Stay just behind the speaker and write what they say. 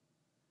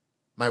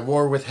My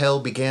war with hell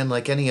began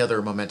like any other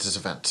momentous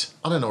event,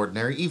 on an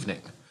ordinary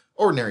evening.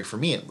 Ordinary for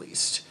me, at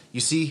least. You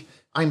see,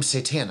 I'm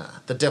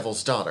Satana, the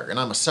devil's daughter, and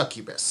I'm a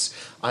succubus.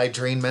 I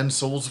drain men's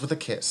souls with a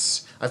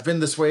kiss. I've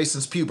been this way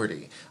since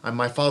puberty. I'm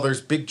my father's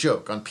big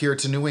joke on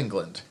Puritan New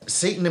England.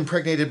 Satan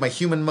impregnated my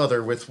human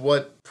mother with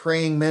what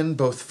praying men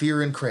both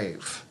fear and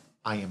crave.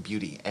 I am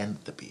Beauty and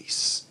the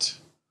Beast.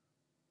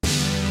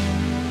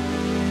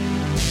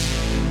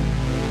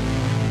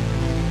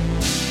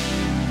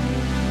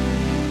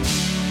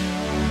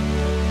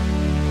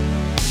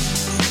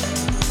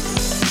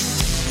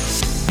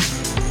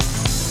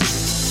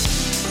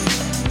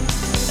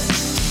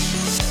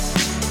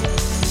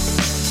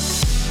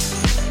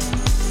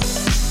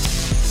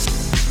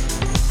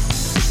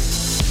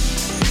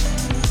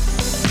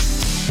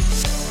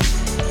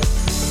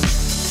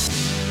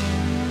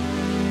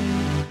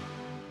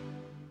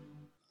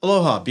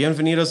 Aloha,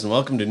 bienvenidos, and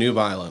welcome to Noob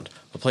Island,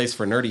 a place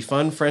for nerdy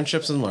fun,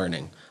 friendships, and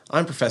learning.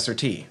 I'm Professor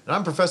T. And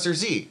I'm Professor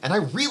Z, and I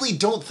really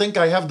don't think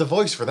I have the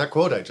voice for that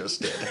quote I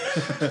just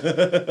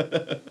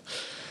did.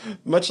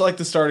 Much like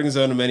the starting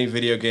zone of many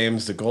video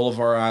games, the goal of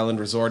our island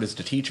resort is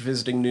to teach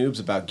visiting noobs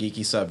about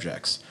geeky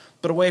subjects,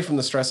 but away from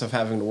the stress of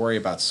having to worry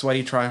about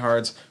sweaty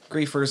tryhards,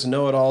 griefers,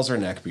 know-it-alls, or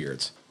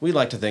neckbeards. We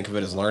like to think of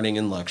it as learning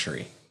in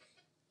luxury.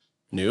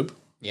 Noob?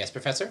 Yes,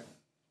 Professor?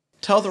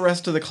 Tell the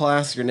rest of the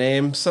class your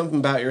name, something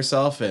about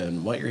yourself,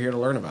 and what you're here to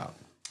learn about.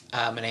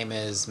 My name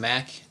is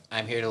Mac.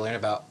 I'm here to learn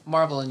about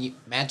Marvel and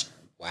magic.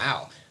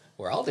 Wow,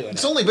 we're all doing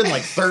It's it. only been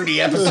like 30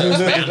 episodes,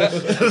 man.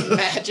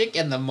 Magic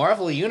and the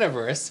Marvel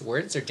Universe.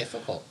 Words are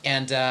difficult.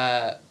 And,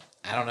 I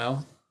don't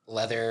know,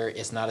 leather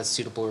is not a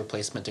suitable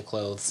replacement to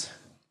clothes.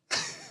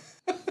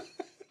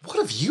 What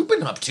have you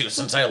been up to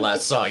since I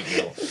last saw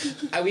you?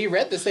 We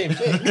read the same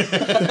thing.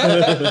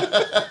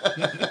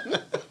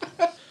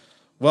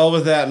 Well,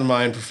 with that in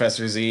mind,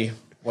 Professor Z,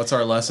 what's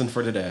our lesson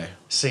for today?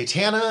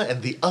 Satana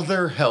and the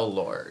Other Hell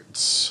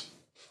Lords.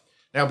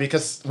 Now,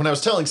 because when I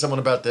was telling someone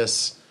about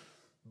this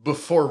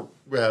before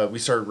we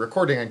started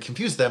recording, I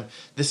confused them.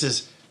 This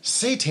is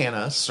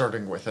Satana,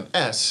 starting with an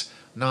S,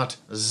 not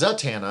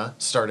Zatanna,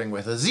 starting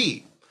with a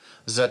Z.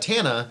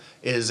 Zatanna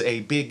is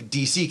a big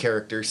DC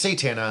character.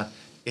 Satana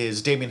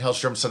is Damien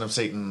Hellstrom, son of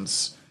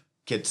Satan's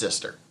kid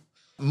sister.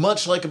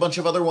 Much like a bunch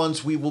of other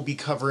ones, we will be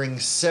covering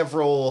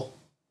several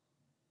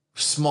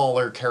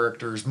smaller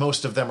characters.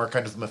 Most of them are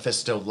kind of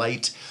Mephisto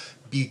light,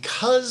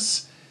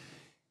 because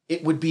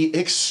it would be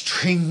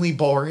extremely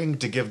boring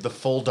to give the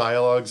full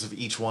dialogues of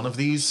each one of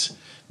these,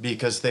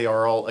 because they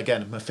are all,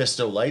 again,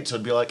 Mephisto light. So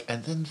it'd be like,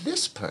 and then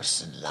this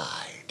person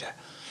lied,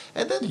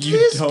 and then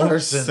this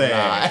person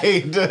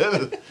lied.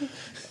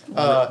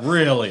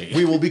 Really?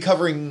 We will be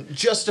covering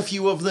just a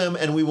few of them,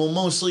 and we will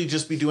mostly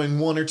just be doing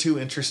one or two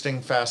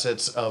interesting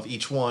facets of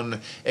each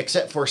one,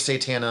 except for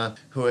Satana,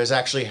 who has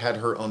actually had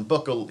her own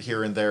book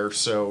here and there,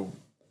 so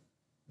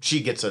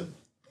she gets a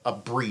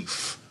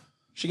brief.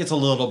 She gets a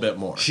little bit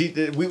more.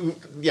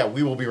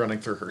 We will be running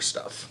through her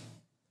stuff.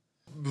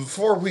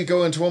 Before we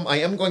go into them,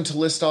 I am going to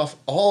list off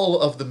all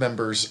of the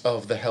members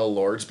of the Hell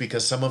Lords,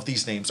 because some of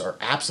these names are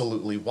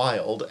absolutely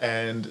wild,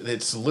 and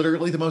it's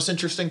literally the most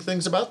interesting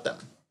things about them.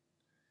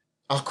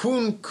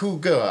 Akun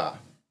Kugua.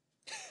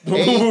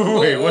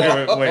 Wait, what?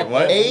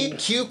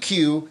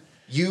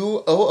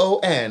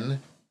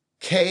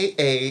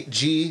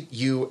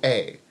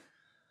 AQQUOONKAGUA.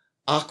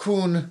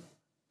 Akun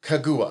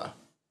Kagua.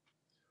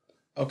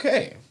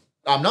 Okay.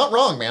 I'm not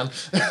wrong, man.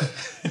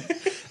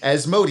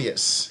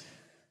 Asmodeus.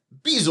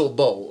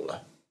 Beelzebul.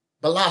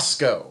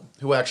 Belasco,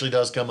 who actually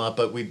does come up,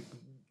 but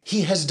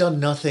he has done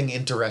nothing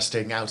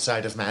interesting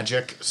outside of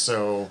magic,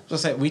 so...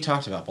 We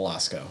talked about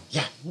Belasco.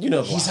 Yeah. You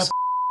know He's Belasco.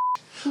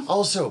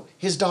 Also,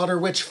 his daughter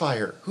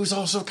Witchfire, who's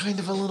also kind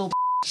of a little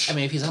I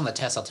mean, if he's on the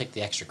test, I'll take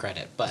the extra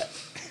credit, but...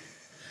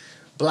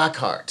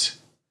 Blackheart.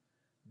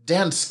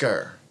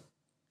 Dansker.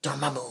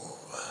 Dormammu.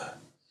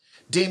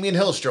 Damien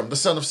Hellstrom, the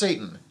son of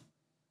Satan.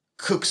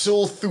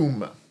 Kuxul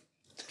Thum.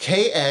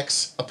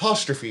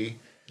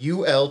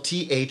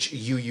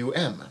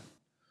 KX''ULTHUUM.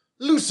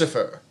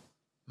 Lucifer.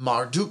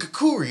 Marduk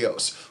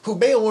Kurios, who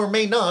may or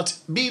may not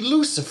be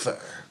Lucifer.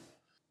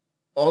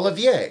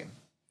 Olivier.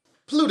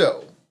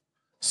 Pluto.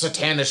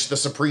 Satanish the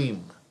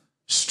Supreme.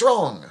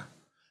 Strong.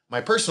 My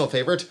personal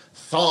favorite,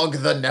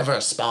 Thog the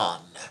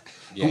Neverspawn,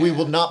 who we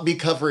will not be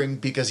covering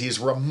because he is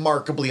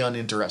remarkably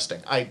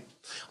uninteresting. I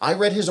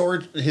read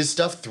his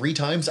stuff 3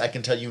 times. I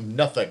can tell you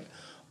nothing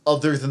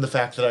other than the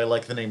fact that I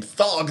like the name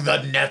Thog the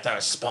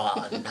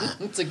Neverspawn.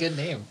 It's a good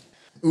name.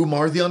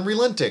 Umar the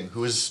Unrelenting,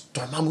 who is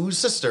Dormammu's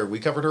sister. We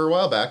covered her a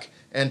while back.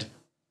 And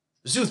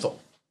Zuthal.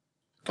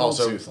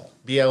 Also, Zuthal.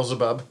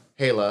 Beelzebub,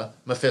 Hela,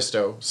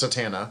 Mephisto,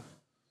 Satana,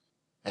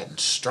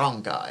 and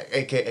Strong Guy,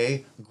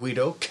 a.k.a.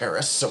 Guido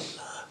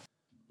Carasola.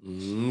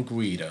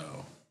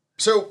 Guido.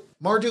 So,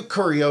 Marduk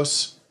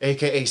Kurios,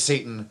 a.k.a.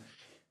 Satan,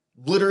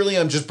 literally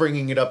I'm just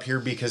bringing it up here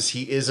because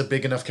he is a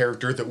big enough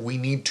character that we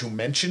need to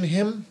mention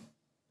him,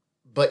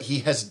 but he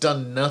has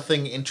done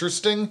nothing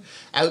interesting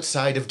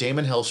outside of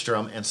Damon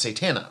Hellstrom and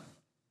Satana.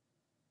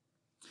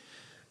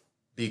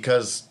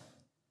 Because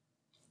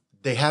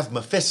they have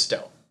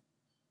Mephisto.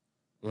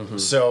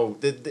 So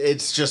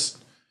it's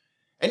just,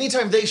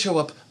 anytime they show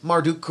up,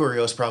 Marduk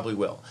Kurios probably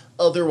will.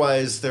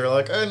 Otherwise, they're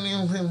like,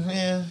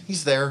 yeah,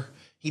 he's there.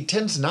 He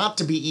tends not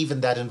to be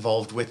even that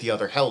involved with the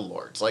other Hell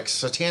Lords. Like,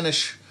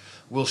 Satanish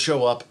will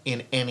show up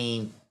in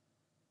any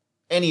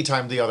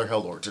time the other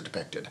Hell Lords are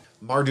depicted.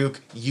 Marduk,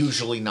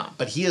 usually not,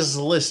 but he is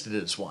listed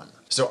as one.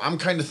 So I'm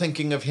kind of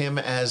thinking of him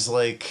as,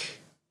 like,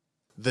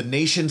 the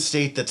nation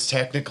state that's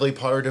technically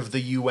part of the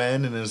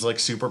UN and is, like,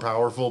 super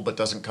powerful but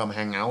doesn't come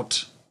hang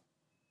out.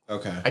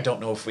 Okay. I don't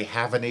know if we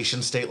have a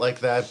nation state like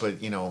that,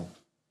 but, you know,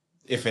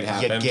 If it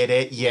happened. you get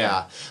it?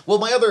 Yeah. Well,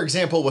 my other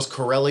example was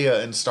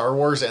Corellia in Star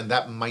Wars, and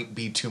that might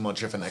be too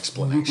much of an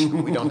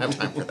explanation. We don't have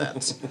time for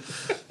that.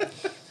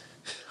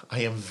 I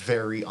am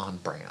very on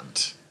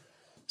brand.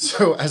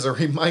 So, as a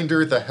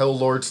reminder, the Hell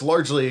Lords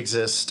largely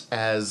exist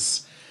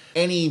as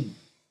any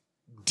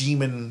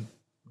demon,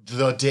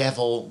 the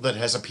devil, that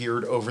has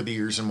appeared over the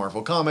years in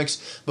Marvel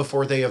Comics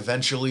before they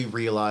eventually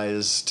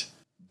realized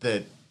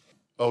that,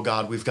 oh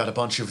god, we've got a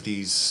bunch of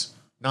these.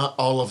 Not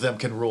all of them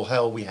can rule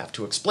hell, we have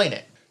to explain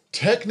it.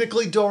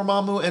 Technically,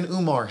 Dormammu and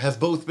Umar have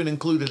both been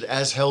included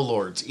as Hell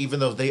Lords, even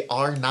though they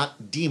are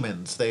not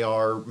demons. They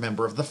are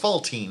member of the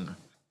Faltine.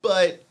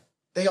 But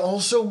they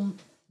also...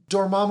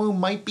 Dormammu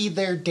might be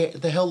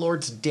the Hell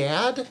Lord's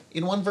dad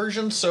in one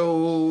version,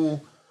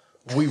 so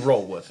we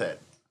roll with it.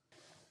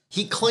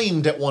 He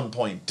claimed at one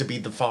point to be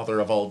the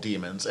father of all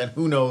demons, and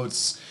who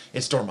knows,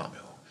 it's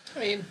Dormammu. I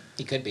mean,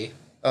 he could be.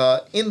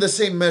 In the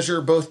same measure,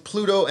 both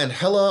Pluto and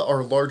Hela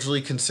are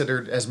largely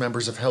considered as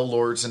members of Hell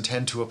Lords and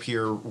tend to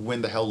appear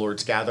when the Hell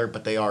Lords gather,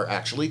 but they are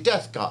actually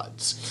death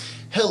gods.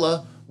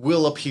 Hela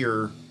will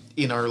appear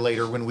in our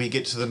later when we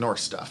get to the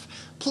Norse stuff.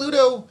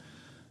 Pluto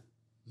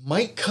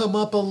might come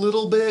up a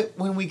little bit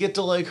when we get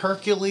to, like,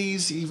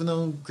 Hercules, even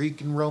though Greek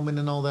and Roman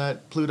and all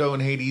that. Pluto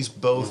and Hades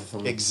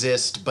both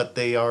exist, but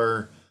they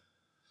are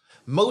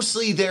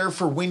mostly there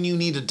for when you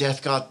need a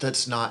death god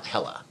that's not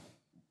Hela.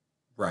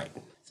 Right.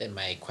 Then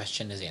my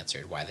question is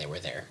answered why they were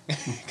there.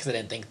 Because I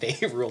didn't think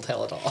they ruled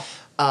hell at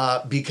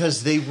all.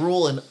 Because they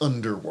rule an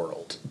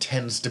underworld,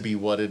 tends to be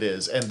what it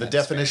is. And the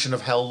definition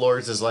of Hell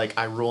Lords is like,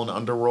 I rule an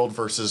underworld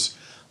versus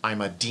I'm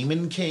a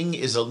demon king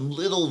is a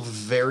little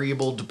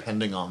variable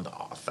depending on the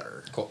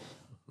author. Cool.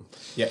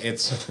 Yeah,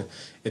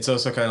 it's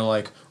also kind of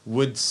like,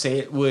 would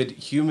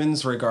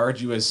humans regard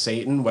you as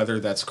Satan,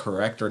 whether that's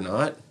correct or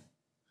not?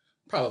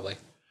 Probably.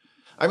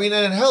 I mean,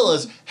 and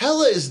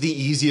Hela is the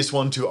easiest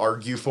one to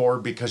argue for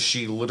because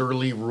she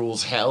literally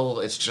rules hell.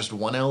 It's just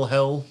one L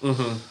hell.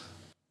 Mm-hmm.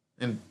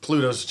 And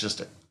Pluto's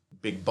just a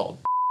big bald.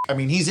 I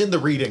mean, he's in the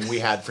reading we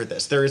had for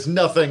this. There is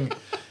nothing...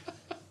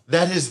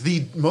 That is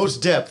the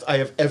most depth I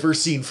have ever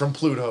seen from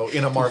Pluto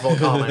in a Marvel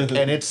comic,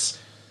 and it's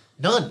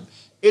none.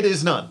 It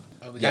is none.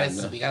 Well, we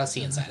gotta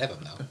see inside of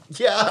him, though.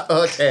 Yeah,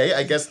 okay,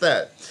 I guess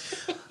that.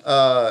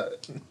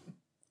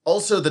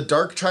 Also, the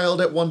Dark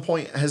Child at one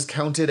point has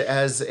counted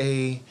as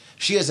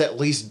she has at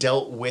least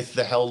dealt with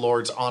the Hell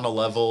Lords on a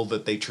level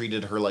that they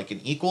treated her like an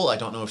equal. I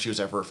don't know if she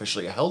was ever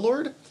officially a Hell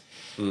Lord.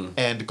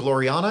 And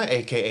Gloriana,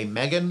 a.k.a.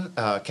 Megan,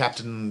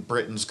 Captain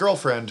Britain's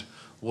girlfriend,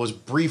 was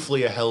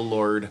briefly a Hell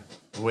Lord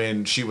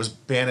when she was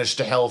banished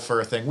to hell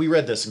for a thing. We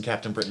read this in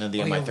Captain Britain and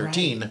the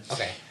MI-13. Right.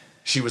 Okay.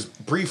 She was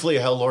briefly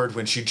a Hell Lord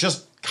when she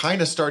just kind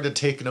of started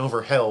taking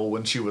over hell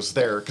when she was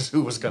there, because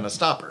who was going to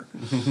stop her?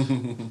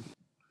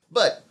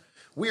 But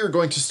we are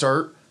going to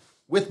start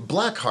with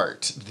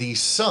Blackheart, the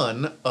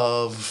son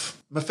of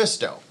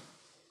Mephisto.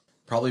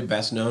 Probably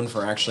best known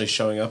for actually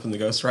showing up in the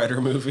Ghost Rider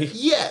movie.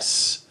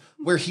 Yes!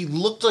 Where he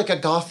looked like a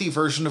gothy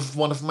version of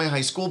one of my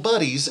high school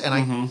buddies, and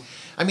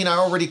I mean, I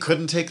already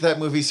couldn't take that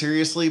movie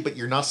seriously, but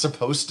you're not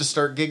supposed to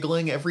start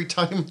giggling every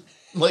time,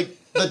 like,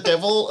 the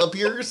devil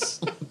appears.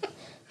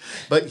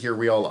 But here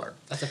we all are.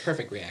 That's a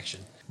perfect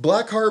reaction.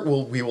 Blackheart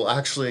we will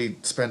actually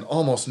spend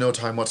almost no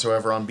time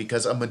whatsoever on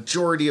because a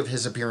majority of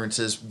his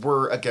appearances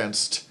were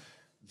against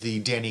the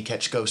Danny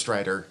Ketch Ghost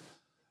Rider.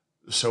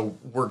 So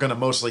we're going to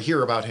mostly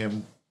hear about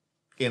him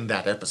in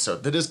that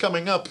episode that is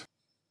coming up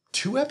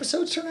 2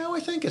 episodes from now, I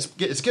think.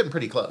 It's getting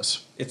pretty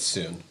close. It's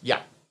soon.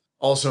 Yeah.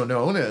 Also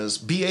known as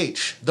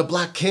BH, the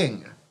Black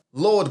King,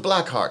 Lord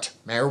Blackheart,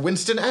 Mayor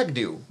Winston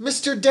Agnew,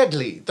 Mr.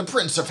 Deadly, the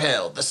Prince of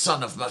Hell, the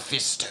son of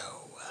Mephisto.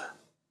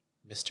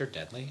 Mr.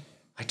 Deadly?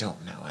 I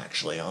don't know,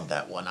 actually, on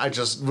that one. I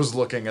just was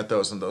looking at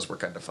those, and those were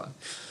kind of fun.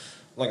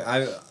 Like,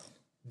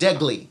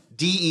 Degly,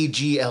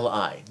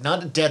 D-E-G-L-I,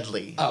 not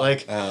Deadly.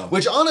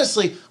 Which,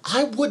 honestly,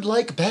 I would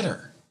like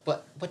better.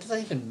 What does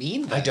that even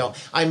mean, then? I don't.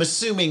 I'm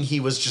assuming he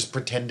was just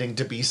pretending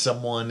to be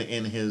someone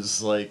in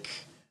his, like...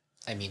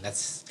 I mean,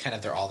 that's kind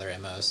of all their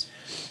MOs.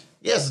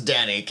 Yes,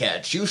 Danny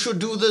Ketch, you should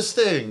do this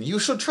thing. You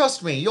should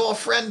trust me, your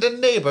friend and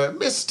neighbor,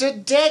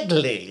 Mr.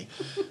 Deadly.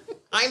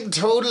 I'm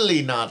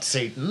totally not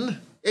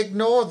Satan.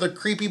 Ignore the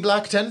creepy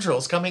black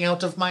tendrils coming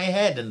out of my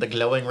head and the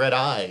glowing red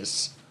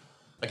eyes.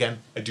 Again,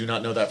 I do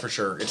not know that for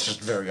sure. It's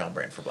just very on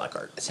brand for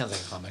Blackheart. It sounds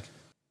like a comic.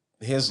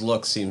 His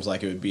look seems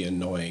like it would be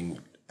annoying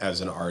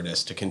as an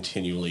artist to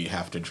continually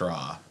have to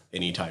draw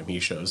anytime he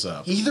shows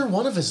up. Either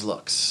one of his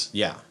looks.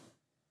 Yeah.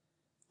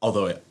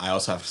 Although I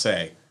also have to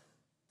say,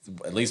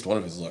 at least one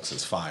of his looks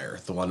is fire.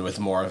 The one with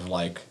more of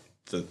like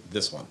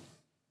this one.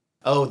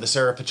 Oh, the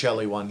Sarah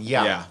Pacelli one.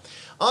 Yeah. Yeah.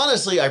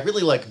 Honestly, I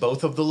really like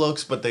both of the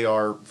looks, but they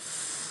are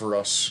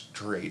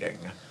frustrating.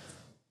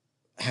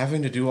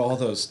 Having to do all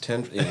those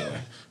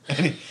anyway.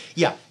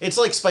 Yeah, it's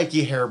like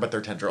spiky hair, but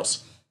they're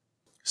tendrils.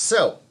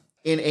 So,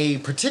 in a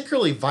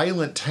particularly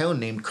violent town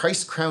named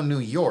Christ Crown, New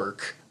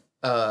York,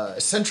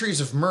 centuries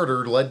of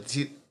murder led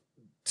to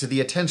the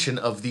attention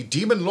of the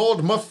demon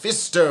lord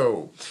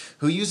Mephisto,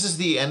 who uses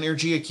the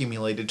energy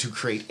accumulated to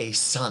create a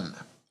sun.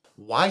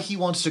 Why he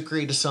wants to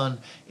create a sun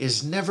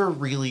is never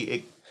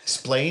really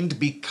explained,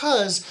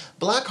 because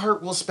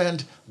Blackheart will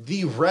spend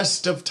the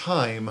rest of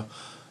time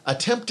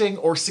attempting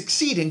or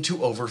succeeding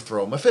to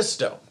overthrow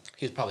Mephisto.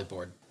 He was probably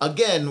bored.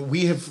 Again,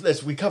 we have,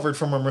 as we covered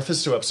from our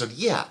Mephisto episode,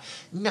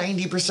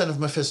 90% of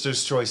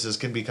Mephisto's choices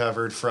can be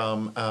covered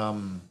from,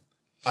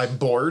 I'm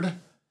bored,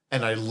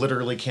 and I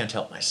literally can't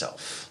help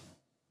myself.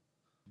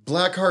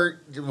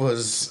 Blackheart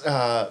was,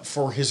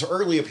 for his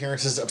early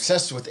appearances,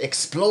 obsessed with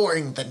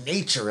exploring the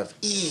nature of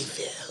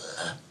evil,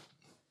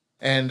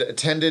 and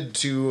tended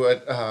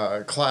to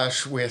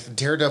clash with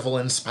Daredevil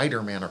and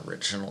Spider-Man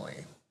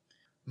originally.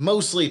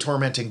 Mostly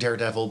tormenting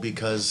Daredevil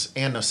because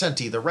Ann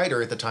Nocenti, the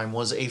writer at the time,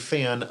 was a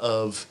fan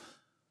of,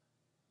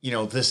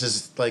 this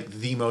is like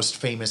the most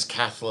famous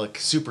Catholic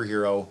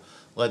superhero,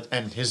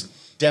 and his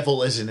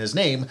devil is in his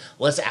name.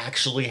 Let's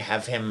actually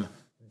have him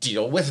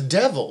deal with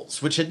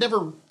devils, which had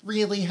never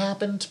really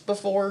happened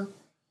before.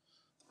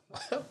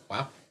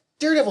 Wow.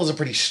 Daredevil's a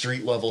pretty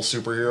street-level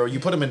superhero. You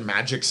put him in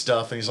magic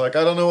stuff, and he's like,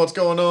 I don't know what's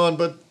going on,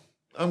 but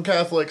I'm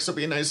Catholic, so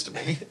be nice to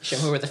me.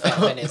 Show me where the fat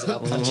man is, and I'll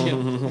punch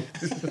him.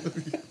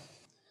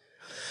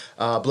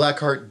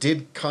 Blackheart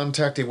did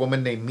contact a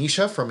woman named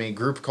Misha from a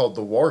group called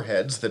the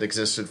Warheads that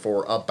existed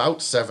for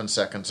about 7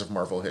 seconds of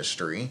Marvel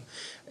history,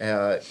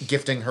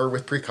 gifting her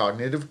with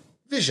precognitive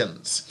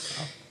visions.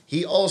 Oh.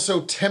 He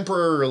also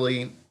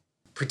temporarily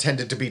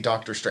pretended to be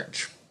Doctor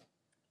Strange.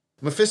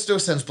 Mephisto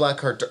sends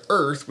Blackheart to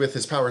Earth with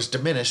his powers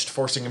diminished,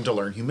 forcing him to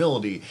learn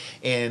humility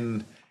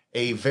in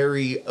a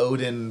very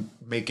Odin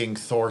making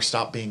Thor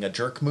stop being a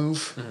jerk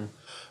move. Mm-hmm.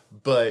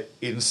 But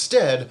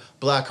instead,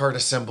 Blackheart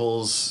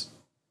assembles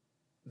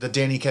the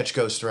Danny Ketch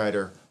Ghost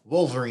Rider,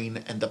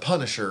 Wolverine, and the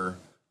Punisher,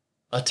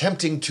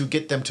 attempting to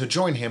get them to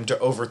join him to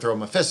overthrow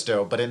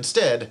Mephisto, but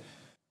instead,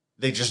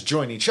 they just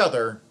join each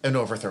other and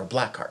overthrow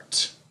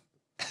Blackheart.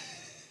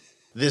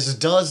 This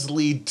does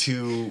lead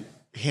to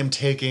him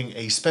taking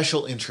a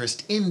special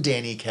interest in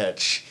Danny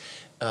Ketch,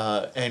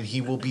 and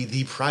he will be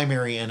the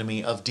primary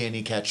enemy of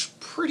Danny Ketch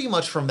pretty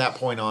much from that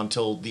point on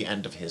till the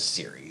end of his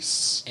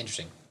series.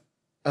 Interesting.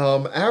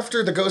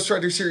 After the Ghost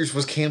Rider series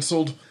was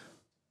canceled,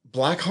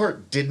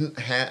 Blackheart didn't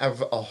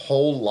have a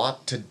whole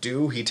lot to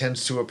do. He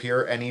tends to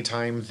appear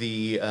anytime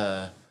the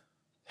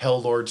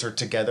Hell Lords are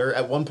together.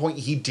 At one point,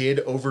 he did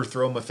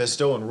overthrow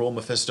Mephisto and rule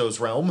Mephisto's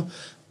realm,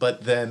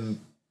 but then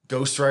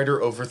Ghost Rider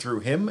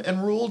overthrew him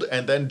and ruled,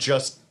 and then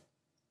just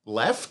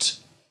left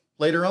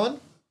later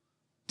on.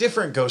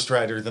 Different Ghost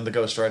Rider than the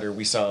Ghost Rider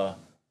we saw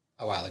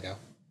a while ago.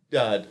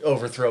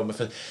 Overthrow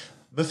Mephisto.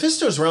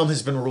 Mephisto's realm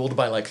has been ruled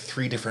by like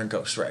 3 different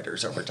Ghost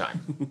Riders over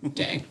time.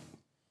 Dang.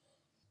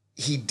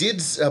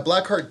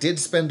 Blackheart did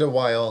spend a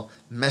while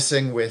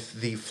messing with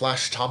the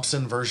Flash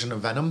Thompson version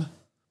of Venom.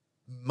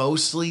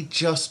 Mostly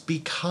just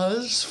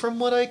because, from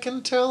what I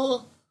can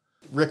tell.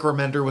 Rick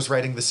Remender was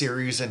writing the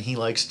series and he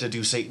likes to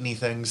do Satan-y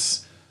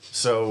things.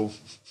 So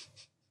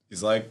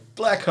he's like,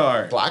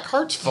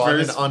 Blackheart's fun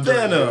and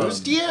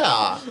underused.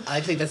 Yeah.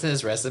 I think that's in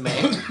his resume.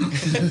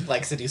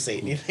 Likes to do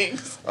Satan-y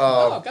things.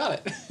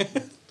 Got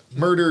it.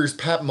 Murders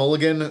Pat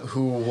Mulligan,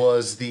 who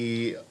was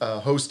the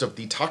host of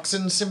the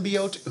Toxin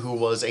symbiote, who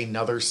was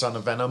another son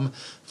of Venom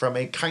from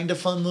a kind of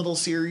fun little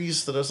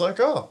series that I was like,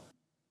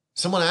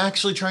 someone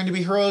actually trying to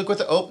be heroic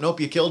with it. Oh, nope,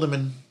 you killed him,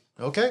 and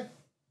okay.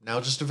 Now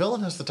just a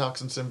villain has the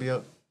Toxin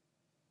symbiote.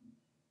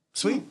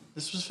 Sweet.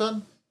 This was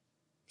fun.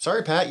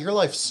 Sorry, Pat, your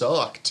life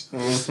sucked. At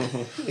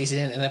least he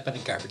didn't end up in a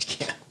garbage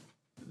can.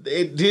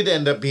 It did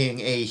end up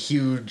being a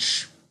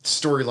huge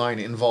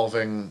storyline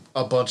involving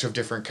a bunch of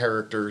different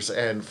characters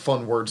and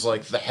fun words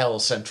like the Hell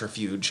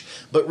Centrifuge.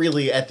 But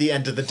really, at the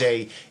end of the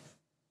day,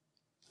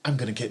 I'm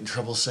going to get in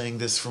trouble saying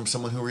this from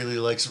someone who really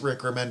likes Rick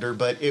Remender,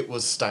 but it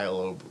was style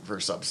over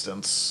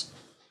substance.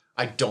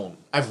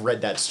 I've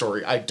read that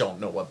story. I don't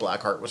know what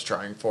Blackheart was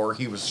trying for.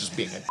 He was just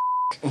being a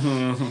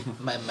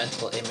My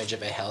mental image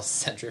of a Hell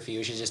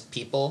Centrifuge is just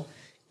people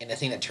in a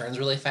thing that turns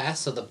really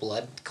fast, so the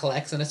blood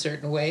collects in a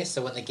certain way,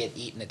 so when they get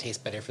eaten, it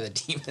tastes better for the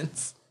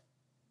demons.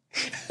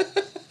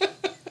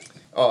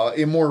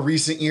 In more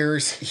recent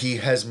years, he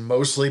has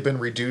mostly been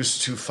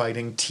reduced to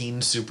fighting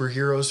teen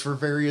superheroes for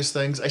various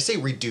things. I say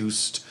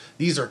reduced.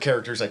 These are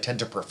characters I tend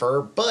to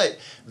prefer, but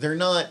they're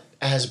not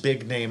as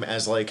big name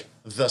as, like,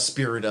 the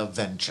Spirit of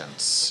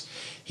Vengeance.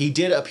 He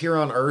did appear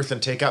on Earth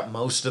and take out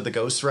most of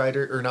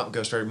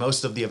the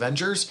most of the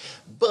Avengers,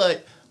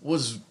 but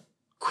was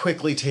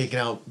quickly taken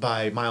out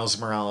by Miles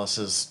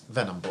Morales'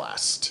 Venom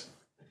Blast.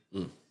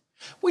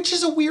 Which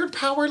is a weird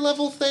power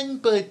level thing,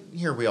 but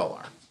here we all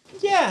are.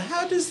 Yeah,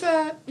 how does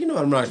that... You know,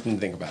 I'm not going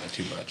to think about it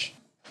too much.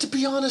 To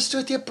be honest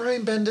with you,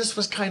 Brian Bendis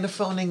was kind of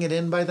phoning it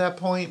in by that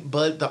point,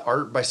 but the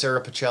art by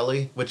Sarah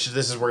Pacelli, which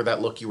this is where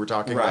that look you were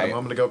talking about a Right.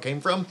 moment ago came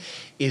from,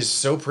 is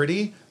so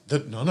pretty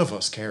that none of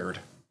us cared.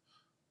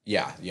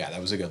 Yeah, that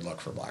was a good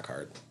look for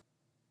Blackheart.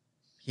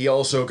 He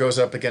also goes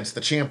up against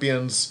the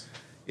champions,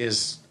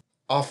 is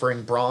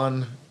offering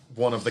Braun,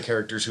 one of the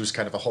characters who's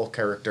kind of a Hulk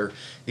character,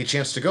 the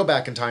chance to go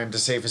back in time to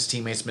save his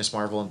teammates Miss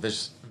Marvel and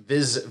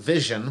Viv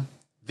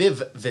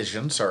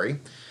Vision, sorry.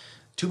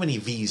 Too many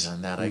V's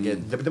on that, I get.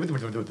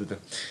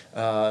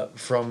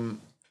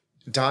 From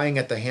dying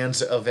at the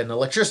hands of an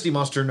electricity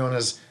monster known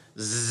as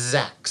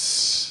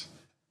Zax.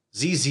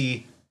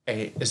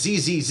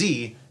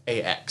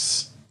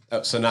 ZZZAX.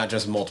 Oh, so not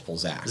just multiple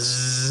Zacks.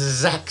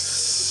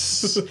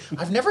 Zax.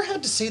 I've never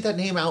had to say that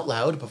name out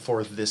loud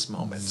before this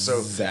moment,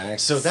 so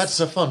Zax. so that's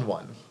a fun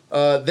one.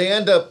 They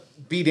end up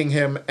beating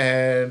him,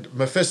 and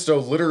Mephisto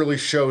literally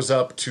shows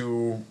up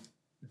to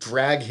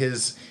drag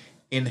his,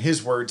 in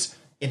his words,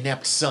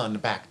 inept son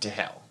back to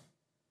hell.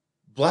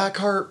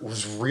 Blackheart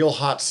was real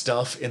hot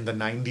stuff in the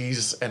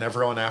 90s, and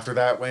everyone after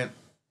that went,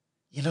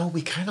 you know,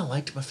 we kind of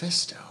liked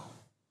Mephisto.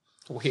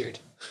 Weird.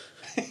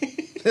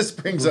 This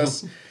brings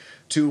us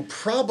to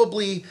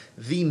probably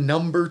the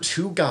number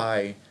 2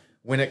 guy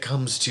when it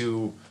comes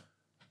to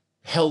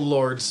Hell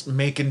Lords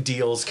making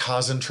deals,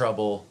 causing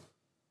trouble.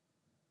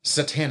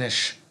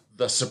 Satanish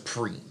the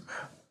Supreme.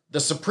 The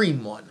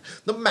Supreme One.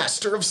 The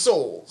Master of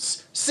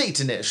Souls.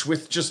 Satanish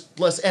with just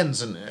less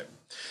N's in it.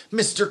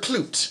 Mr.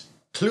 Clute.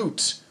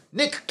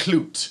 Nick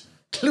Clute.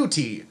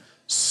 Clutie.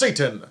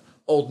 Satan.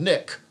 Old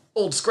Nick.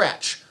 Old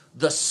Scratch.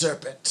 The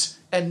Serpent.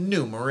 And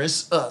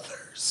numerous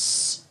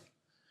others.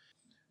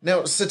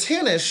 Now,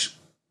 Satanish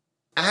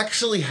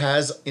actually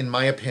has, in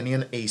my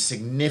opinion, a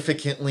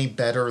significantly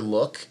better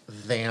look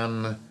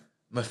than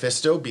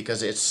Mephisto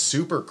because it's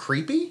super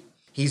creepy.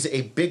 He's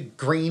a big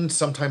green,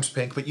 sometimes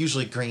pink, but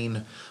usually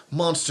green,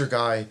 monster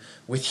guy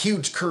with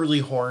huge curly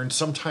horns,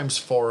 sometimes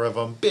 4 of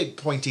them, big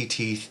pointy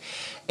teeth,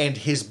 and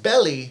his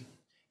belly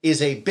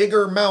is a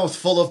bigger mouth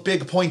full of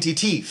big pointy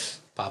teeth.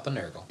 Papa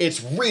Nurgle.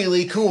 It's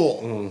really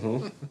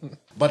cool.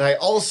 But I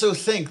also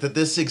think that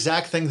this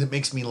exact thing that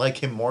makes me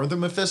like him more than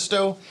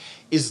Mephisto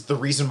is the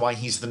reason why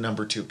he's the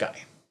number 2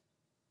 guy.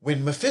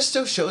 When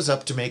Mephisto shows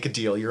up to make a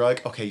deal, you're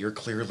like, okay, you're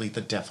clearly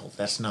the devil.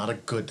 That's not a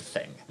good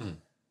thing.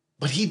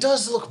 But he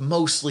does look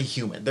mostly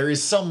human. There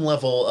is some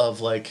level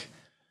of, like,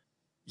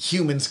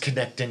 humans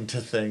connecting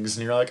to things,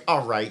 and you're like,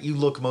 all right, you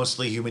look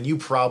mostly human. You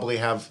probably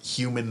have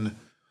human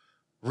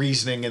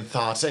reasoning and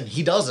thoughts, and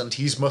he doesn't.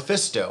 He's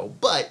Mephisto.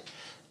 But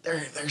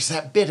there's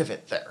that bit of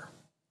it there.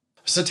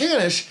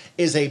 Satanish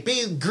is a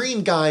big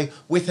green guy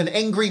with an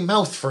angry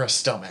mouth for a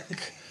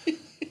stomach.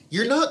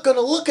 You're not going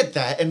to look at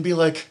that and be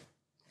like,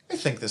 I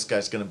think this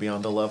guy's going to be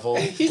on the level.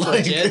 He's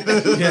Like- legit.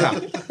 Yeah.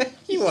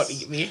 He won't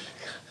eat me.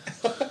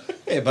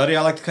 Hey, buddy,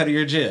 I like the cut of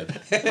your jib.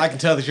 I can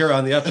tell that you're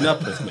on the up and up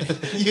with me.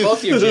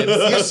 Both your jibs.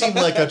 You seem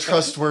like a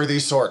trustworthy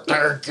sort.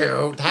 Thank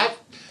you.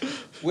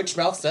 Which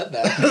mouth said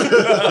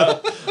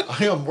that?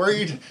 I am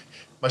worried.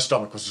 My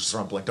stomach was just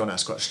rumbling. Don't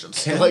ask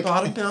questions. Can Like,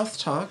 bottom mouth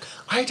talk?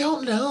 I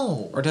don't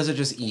know. Or does it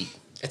just eat?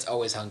 It's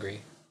always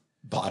hungry.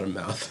 Bottom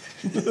mouth.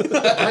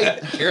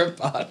 You're a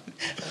bot.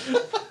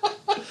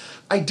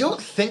 I don't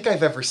think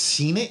I've ever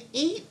seen it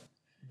eat,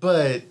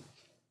 but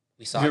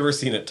We saw Have you it. ever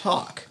seen it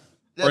talk?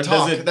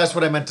 talk. That's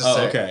what I meant to Oh,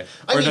 say. okay.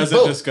 I Or mean, does it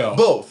both, just go?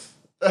 Both.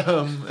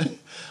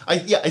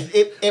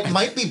 It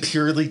might be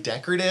purely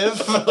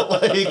decorative.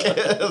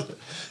 Like,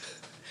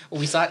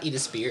 We saw it eat a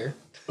spear.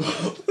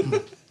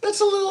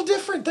 that's a little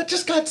different. That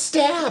just got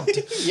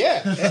stabbed.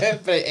 Yeah,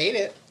 but it ate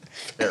it.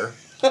 Fair.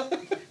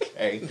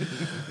 Okay.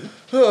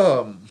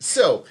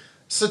 So,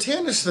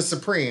 Satanish the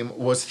Supreme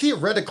was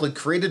theoretically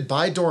created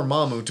by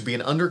Dormammu to be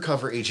an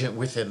undercover agent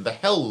within the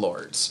Hell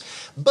Lords.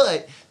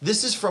 But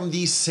this is from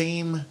the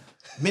same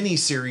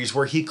miniseries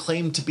where he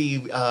claimed to be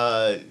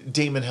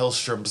Damon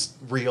Hellstrom's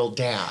real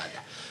dad.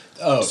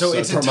 Oh, So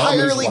it's Dormammu's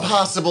entirely lying.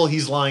 possible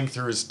he's lying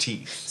through his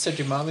teeth. So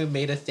Dormammu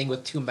made a thing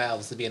with 2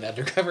 mouths to be an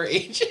undercover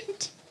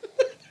agent.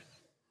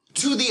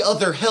 To the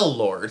other Hell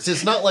Lords.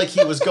 It's not like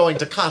he was going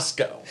to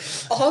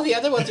Costco. All the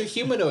other ones are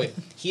humanoid.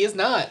 He is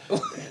not.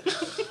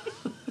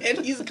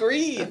 And he's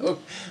green.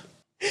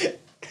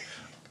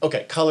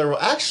 Okay, color.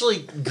 Actually,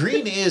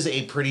 green is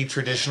a pretty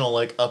traditional,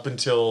 like, up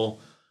until,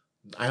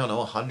 I don't know,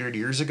 100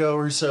 years ago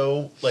or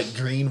so. Like,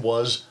 green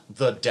was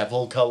the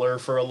devil color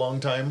for a long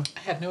time.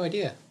 I had no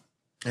idea.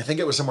 I think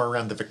it was somewhere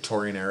around the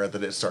Victorian era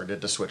that it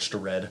started to switch to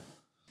red.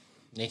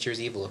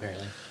 Nature's evil,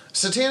 apparently.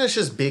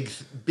 Satanish's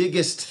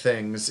biggest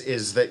things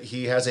is that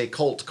he has a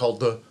cult called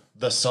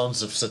the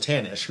Sons of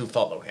Satanish who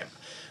follow him.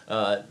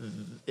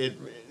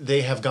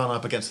 They have gone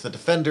up against the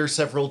Defender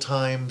several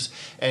times,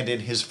 and in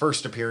his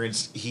first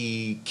appearance,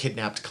 he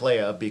kidnapped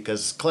Clea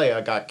because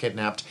Clea got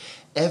kidnapped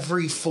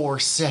every 4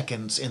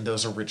 seconds in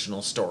those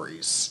original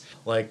stories.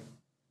 Like,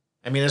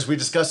 I mean, as we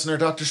discussed in our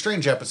Doctor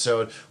Strange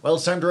episode, well,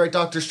 it's time to write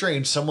Doctor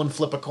Strange. Someone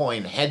flip a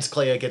coin. Heads,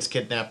 Clea gets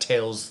kidnapped.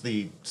 Tails,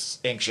 the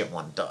Ancient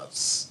One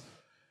does.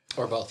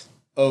 Or both.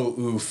 Oh,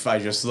 oof. I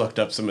just looked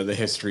up some of the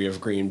history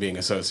of green being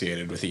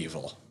associated with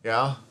evil.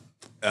 Yeah?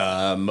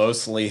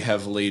 Mostly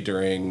heavily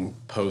during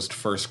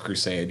post-First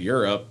Crusade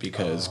Europe,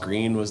 because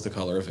green was the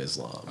color of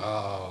Islam.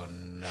 Oh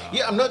no.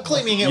 Yeah, I'm not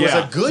claiming it was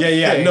a good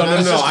yeah. thing. No, I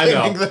was just I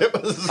know. claiming that it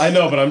was... I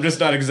know, but I'm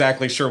just not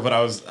exactly sure what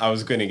I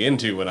was getting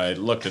into when I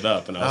looked it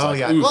up, and I was Oh, like,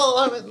 yeah. oof.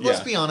 Well, let's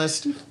Yeah. be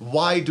honest.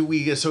 Why do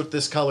we associate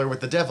this color with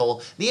the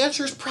devil? The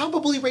answer is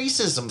probably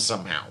racism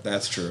somehow.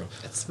 That's true.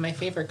 That's my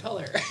favorite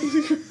color.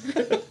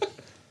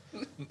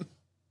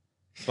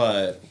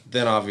 But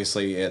then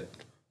obviously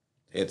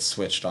it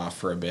switched off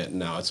for a bit, and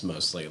now it's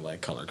mostly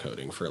like color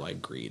coding for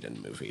like greed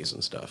in movies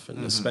and stuff,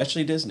 and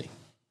especially Disney.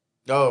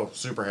 Oh,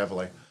 super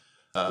heavily.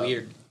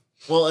 Weird.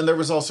 Well, and there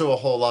was also a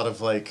whole lot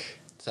of, like...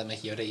 Does that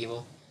make Yoda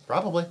evil?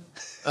 Probably.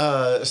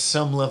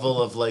 Some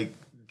level of, like,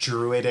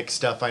 druidic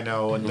stuff I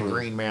know, and the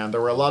Green Man. There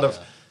were a lot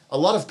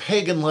of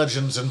pagan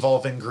legends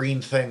involving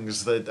green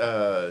things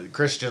that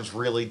Christians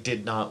really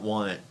did not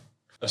want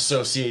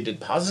associated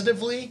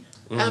positively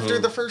after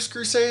the First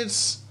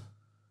Crusades.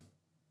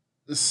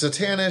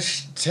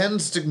 Satanish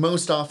tends to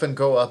most often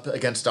go up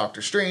against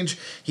Doctor Strange.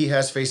 He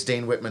has faced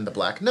Dane Whitman the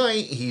Black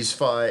Knight. He's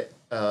fought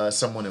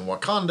someone in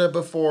Wakanda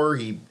before.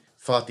 He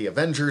fought the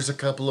Avengers a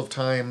couple of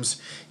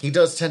times. He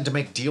does tend to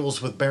make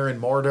deals with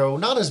Baron Mordo.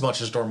 Not as much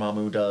as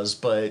Dormammu does,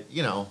 but,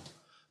 you know,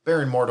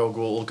 Baron Mordo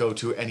will go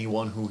to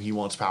anyone who he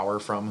wants power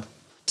from.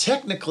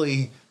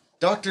 Technically,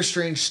 Doctor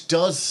Strange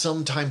does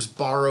sometimes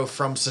borrow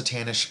from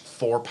Satanish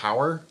for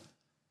power.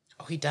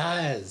 Oh, he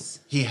does.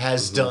 He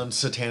has done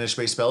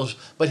Satanish-based spells,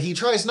 but he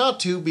tries not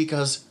to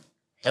because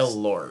Hell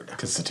Lord.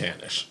 Because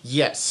Satanish.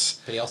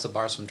 Yes. But he also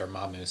borrows from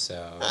Dormammu,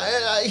 so...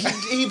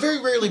 He very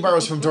rarely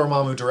borrows from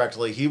Dormammu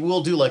directly. He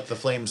will do, like, the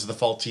Flames of the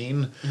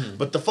Faltine,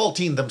 but the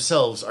Faltine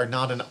themselves are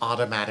not an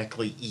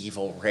automatically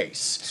evil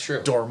race. It's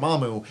true.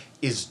 Dormammu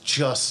is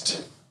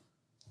just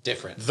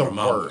Different. the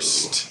Dormammu.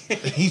 worst.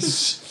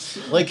 He's,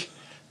 like...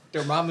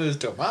 Dormammu's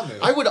Dormammu.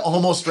 I would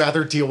almost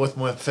rather deal with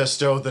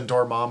Mephisto than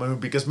Dormammu,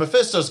 because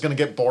Mephisto's gonna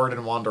get bored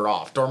and wander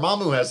off.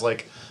 Dormammu has,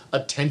 like,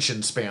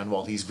 attention span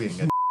while he's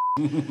being a...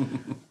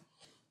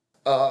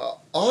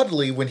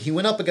 Oddly, when he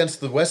went up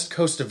against the West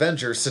Coast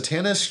Avengers,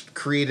 Satanish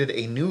created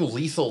a new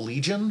lethal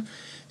legion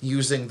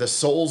using the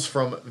souls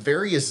from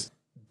various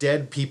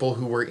dead people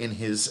who were in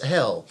his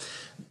hell.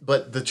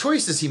 But the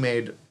choices he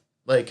made,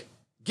 like,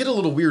 get a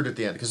little weird at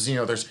the end, because, you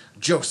know, there's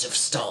Joseph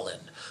Stalin,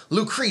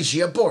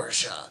 Lucrezia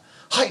Borgia,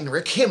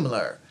 Heinrich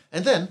Himmler,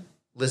 and then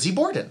Lizzie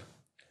Borden.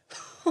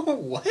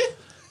 What?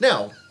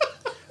 Now,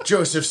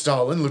 Joseph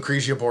Stalin,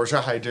 Lucrezia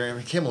Borgia,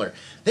 Heinrich Himmler,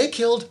 they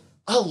killed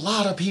a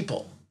lot of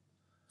people.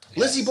 Yes.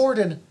 Lizzie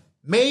Borden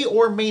may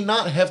or may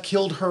not have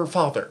killed her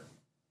father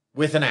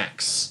with an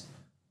axe.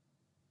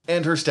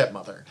 And her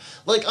stepmother.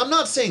 Like, I'm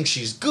not saying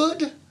she's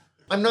good.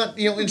 I'm not,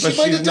 you know, and But she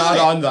might she's have not died.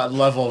 on that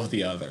level of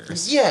the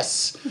others.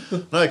 Yes.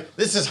 Like,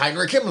 this is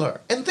Heinrich Himmler,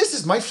 and this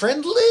is my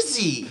friend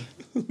Lizzie.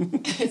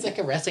 It's like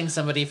arresting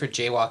somebody for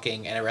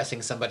jaywalking and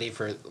arresting somebody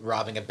for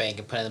robbing a bank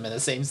and putting them in the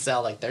same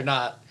cell. Like, they're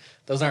not...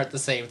 Those aren't the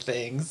same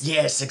things.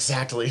 Yes,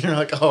 exactly. You're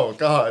like, oh,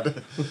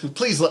 God.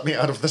 Please let me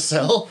out of the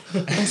cell.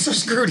 I'm so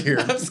screwed here.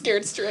 I'm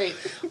scared straight.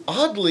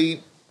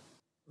 Oddly,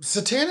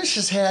 Satanish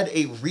has had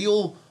a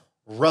real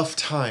rough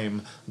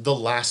time the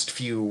last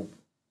few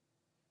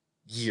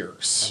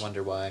years. I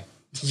wonder why.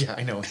 Yeah,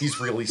 I know.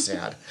 He's really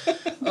sad.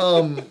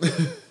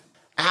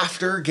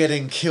 After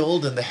getting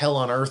killed in the Hell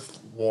on Earth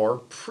War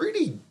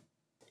pretty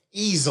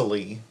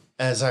easily,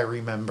 as I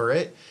remember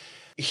it,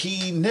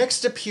 he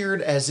next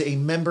appeared as a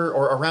member,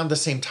 or around the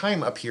same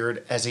time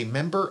appeared as a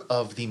member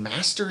of the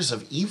Masters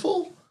of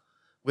Evil,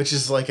 which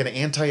is like an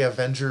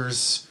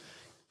anti-Avengers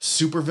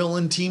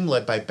supervillain team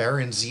led by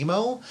Baron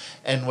Zemo,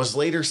 and was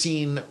later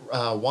seen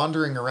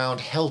wandering around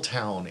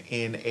Helltown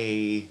in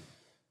a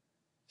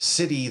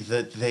city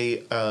that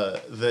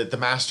the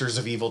Masters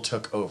of Evil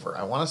took over.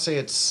 I want to say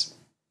it's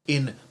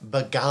in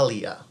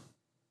Bagalia,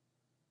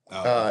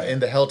 in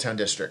the Helltown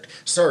district.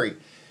 Sorry.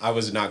 I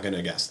was not going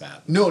to guess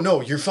that. No,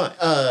 you're fine.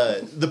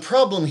 The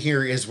problem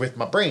here is with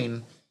my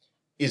brain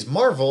is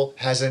Marvel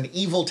has an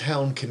evil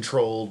town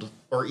controlled,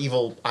 or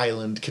evil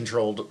island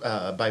controlled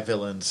by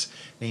villains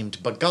named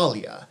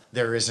Bagalia.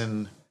 There is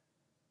an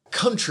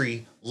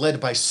country led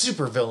by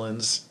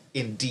supervillains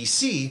in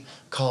DC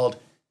called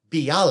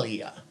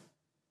Bialia.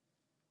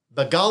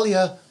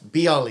 Bagalia,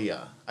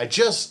 Bialia. I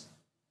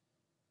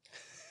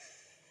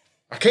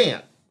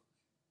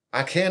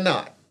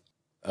cannot.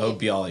 Oh,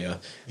 Bialia.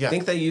 Yeah. I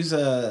think they use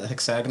a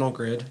hexagonal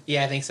grid.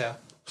 Yeah, I think so.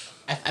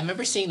 I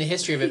remember seeing the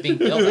history of it being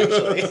built,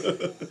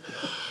 actually.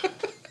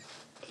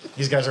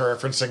 These guys are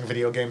referencing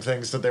video game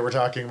things that they were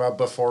talking about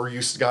before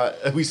we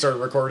started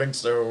recording,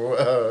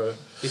 so...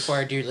 Before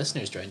our dear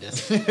listeners joined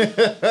us.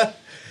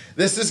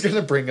 This is going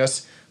to bring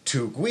us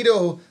to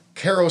Guido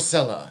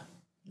Carosella,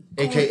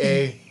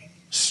 a.k.a.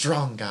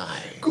 Strong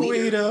Guy.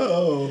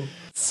 Guido!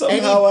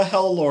 Somehow a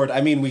Hell Lord.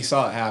 I mean, we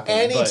saw it happen.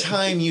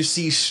 Anytime you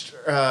see,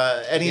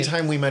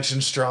 anytime we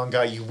mention Strong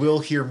Guy, you will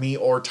hear me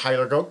or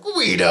Tyler go,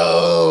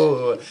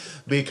 Guido!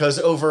 Because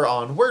over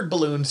on Word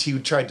Balloons, he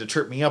tried to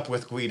trip me up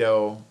with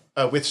Guido,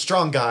 with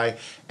Strong Guy,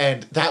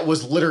 and that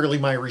was literally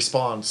my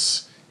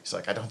response. He's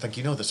like, I don't think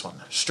you know this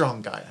one.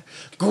 Strong Guy.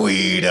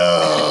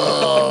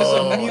 Guido! There's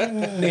a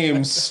mutant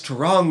named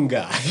Strong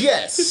Guy.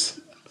 Yes!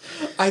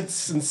 I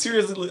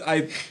sincerely,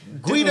 I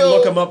Guido- didn't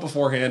look him up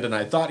beforehand, and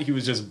I thought he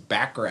was just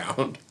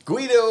background.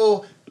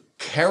 Guido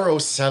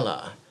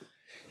Carosella.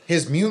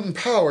 His mutant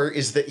power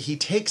is that he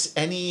takes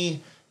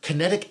any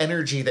kinetic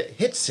energy that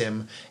hits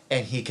him,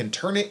 and he can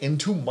turn it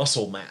into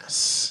muscle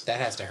mass. That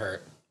has to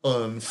hurt.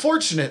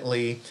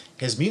 Unfortunately,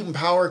 his mutant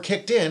power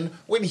kicked in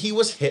when he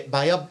was hit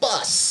by a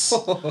bus.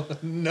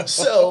 No.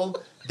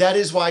 So, that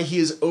is why he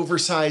is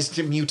oversized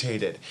and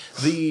mutated.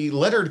 The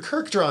Leonard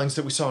Kirk drawings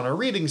that we saw in our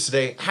readings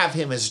today have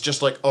him as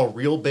just like a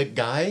real big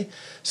guy.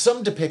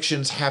 Some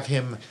depictions have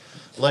him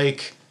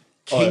like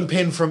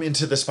Kingpin from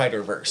Into the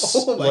Spider-Verse.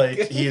 Oh my like,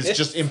 he is goodness.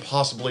 just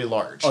impossibly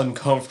large.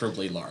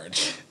 Uncomfortably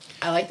large.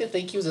 I like to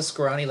think he was a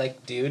scrawny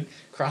like dude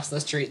crossing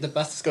the street. The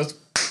bus just goes.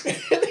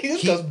 He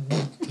just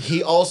goes.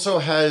 He also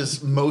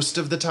has most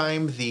of the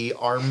time the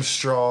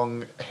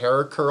Armstrong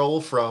hair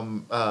curl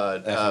from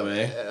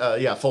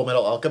FMA. Full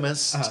Metal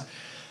Alchemist, Uh-huh.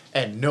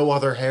 and no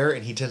other hair,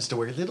 and he tends to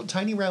wear little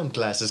tiny round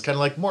glasses, kind of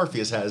like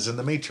Morpheus has in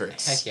the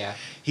Matrix. Heck yeah.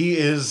 He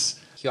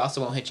is He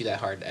also won't hit you that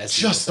hard as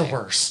just the people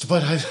say. worst,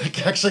 but I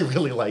actually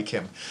really like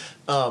him.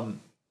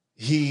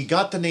 He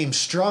got the name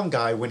Strong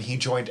Guy when he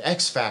joined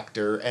X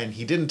Factor, and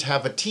he didn't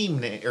have a team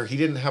name, or he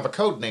didn't have a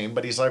code name,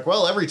 but he's like,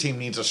 well, every team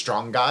needs a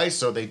strong guy,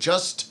 so they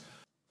just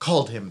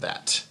called him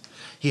that.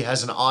 He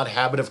has an odd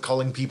habit of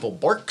calling people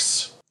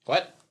Borks.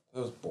 What?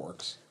 Those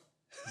Borks.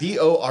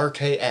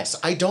 Borks.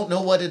 I don't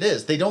know what it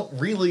is. They don't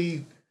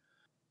really...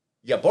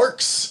 Yeah,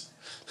 Borks.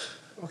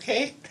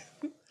 Okay.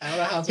 I don't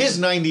know how. His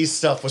 90s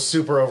stuff was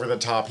super over the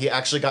top. He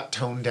actually got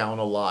toned down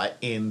a lot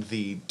in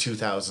the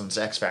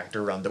 2000s X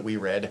Factor run that we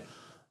read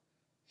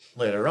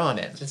later on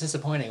in. It's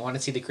disappointing. I want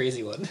to see the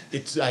crazy one.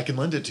 I can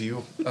lend it to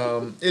you.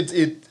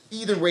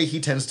 Either way, he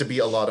tends to be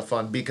a lot of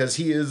fun because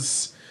he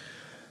is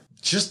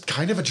just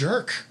kind of a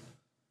jerk.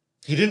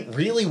 He didn't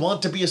really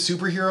want to be a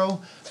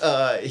superhero.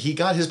 He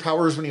got his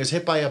powers when he was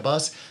hit by a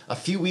bus. A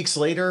few weeks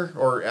later,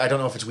 or I don't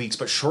know if it's weeks,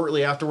 but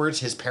shortly afterwards,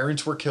 his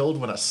parents were killed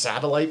when a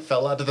satellite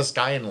fell out of the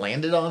sky and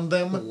landed on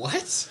them.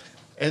 What?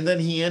 And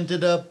then he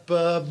ended up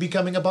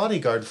becoming a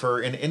bodyguard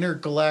for an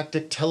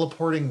intergalactic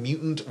teleporting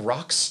mutant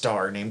rock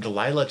star named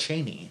Lila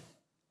Cheney.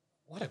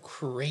 What a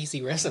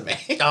crazy resume.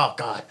 Oh,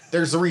 God.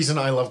 There's a reason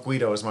I love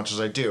Guido as much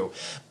as I do.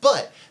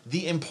 But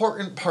the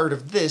important part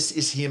of this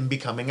is him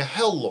becoming a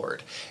Hell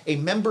Lord. A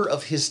member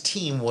of his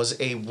team was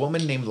a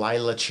woman named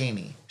Lila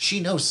Cheney. She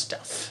knows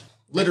stuff.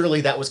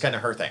 Literally, that was kind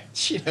of her thing.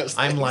 She knows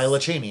I'm things. Lila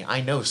Cheney.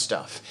 I know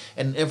stuff.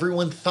 And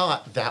everyone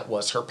thought that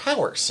was her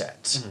power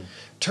set. Mm-hmm.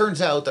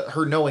 Turns out that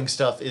her knowing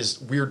stuff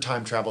is weird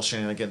time travel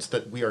shenanigans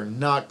that we are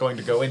not going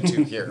to go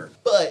into here.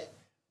 But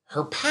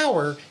her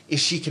power is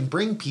she can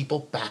bring people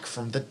back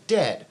from the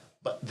dead,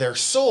 but their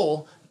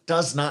soul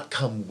does not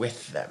come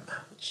with them.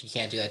 She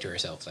can't do that to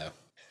herself, though.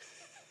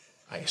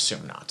 I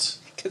assume not.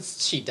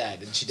 Because she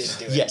died and she didn't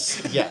do it.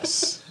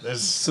 Yes.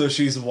 So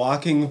she's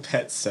walking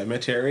Pet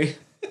Cemetery.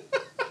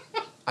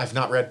 I've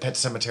not read Pet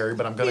Cemetery,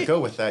 but I'm going to go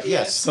with that.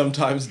 Yes.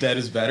 Sometimes dead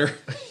is better.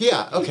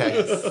 Yeah,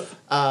 okay.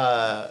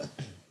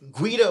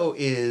 Guido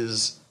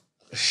is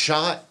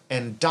shot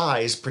and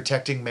dies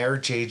protecting Mayor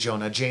J.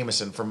 Jonah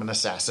Jameson from an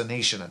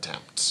assassination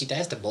attempt. He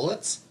dies to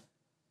bullets?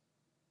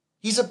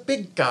 He's a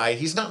big guy.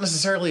 He's not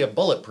necessarily a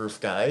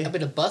bulletproof guy. I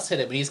mean, a bus hit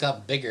him and he's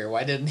got bigger.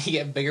 Why didn't he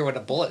get bigger when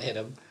a bullet hit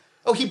him?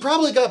 Oh, he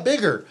probably got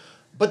bigger,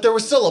 but there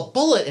was still a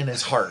bullet in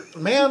his heart.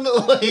 Man,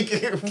 like...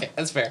 Okay,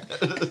 that's fair.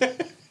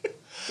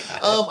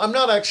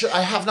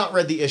 I have not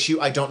read the issue.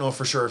 I don't know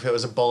for sure if it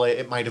was a bullet.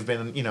 It might have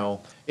been,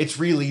 it's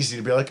real easy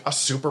to be like, a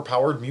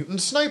super-powered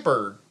mutant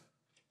sniper.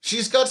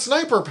 She's got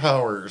sniper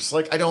powers.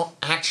 Like, I don't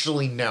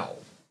actually know.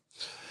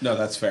 No,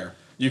 that's fair.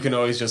 You can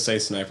always just say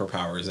sniper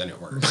powers and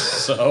it works.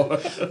 So,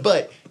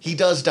 But he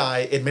does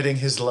die admitting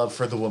his love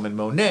for the woman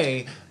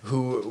Monet,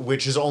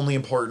 which is only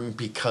important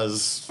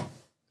because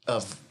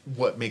of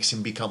what makes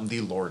him become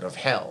the Lord of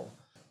Hell.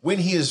 When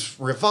he is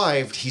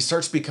revived, he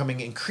starts becoming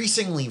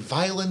increasingly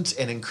violent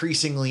and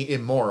increasingly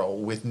immoral,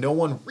 with no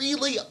one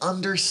really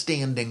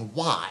understanding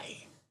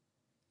why.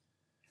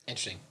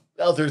 Interesting.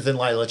 Other than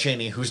Lila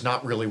Cheney, who's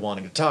not really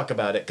wanting to talk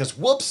about it, because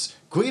whoops,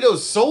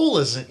 Guido's soul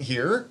isn't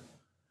here.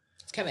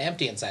 It's kind of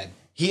empty inside.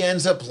 He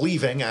ends up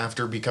leaving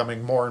after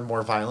becoming more and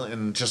more violent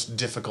and just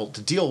difficult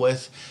to deal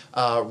with,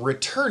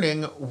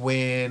 returning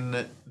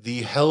when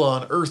the Hell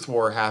on Earth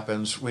War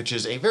happens, which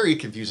is a very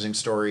confusing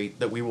story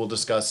that we will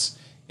discuss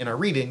in our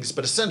readings,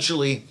 but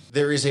essentially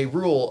there is a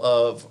rule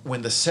of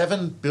when the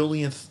 7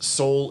 billionth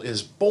soul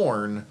is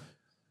born,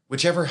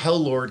 whichever Hell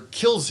Lord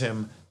kills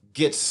him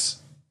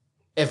gets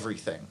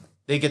everything.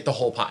 They get the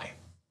whole pie.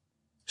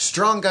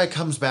 Strong Guy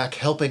comes back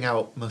helping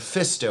out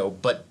Mephisto,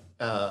 but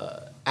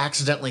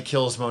accidentally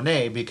kills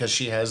Monet because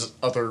she has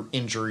other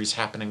injuries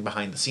happening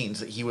behind the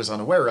scenes that he was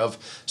unaware of,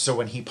 so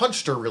when he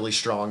punched her really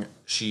strong,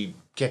 she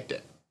kicked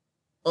it.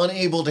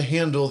 unable to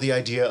handle the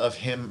idea of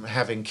him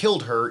having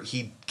killed her,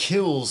 he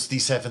kills the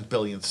 7th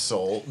billionth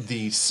soul,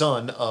 the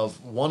son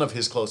of one of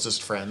his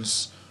closest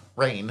friends,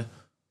 Rain,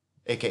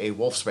 aka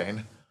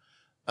Wolfsbane,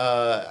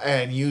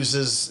 and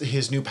uses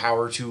his new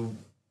power to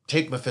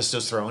take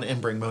Mephisto's throne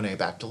and bring Monet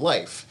back to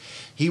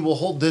life. He will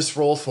hold this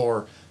role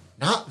for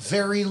not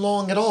very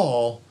long at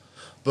all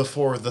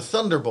before the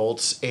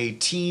Thunderbolts, a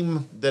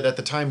team that at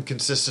the time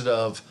consisted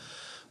of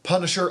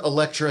Punisher,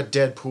 Elektra,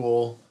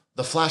 Deadpool,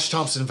 the Flash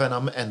Thompson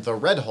Venom, and the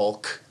Red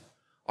Hulk,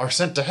 are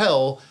sent to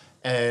Hell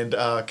and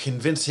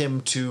convince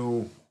him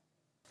to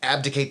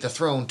abdicate the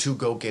throne to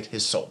go get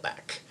his soul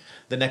back.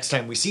 The next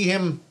time we see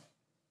him,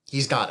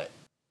 he's got it.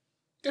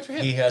 Good for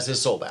him. He has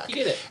his soul back. He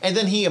did it. And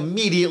then he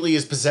immediately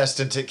is possessed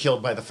and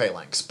killed by the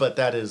Phalanx. But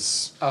that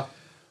is... Oh.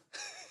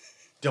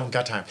 Don't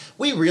got time.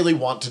 We really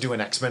want to do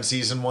an X-Men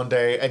season one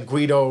day, and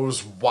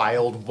Guido's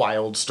wild,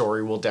 wild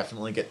story will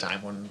definitely get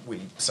time when we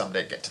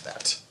someday get to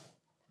that.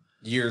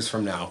 Years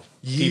from now.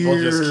 People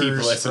just keep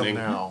Years listening.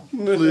 from now.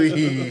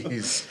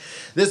 Please.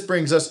 This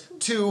brings us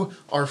to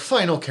our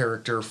final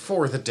character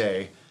for the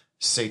day,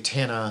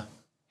 Satana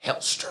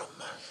Hellstrom.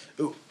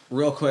 Ooh,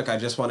 real quick, I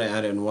just want to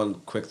add in one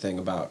quick thing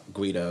about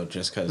Guido,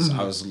 just because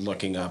I was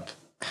looking up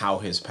how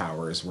his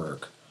powers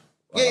work.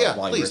 Yeah,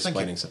 while please, you were thank you.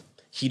 explaining something.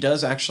 He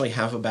does actually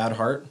have a bad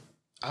heart,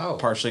 Oh.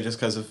 partially just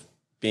because of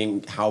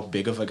being how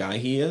big of a guy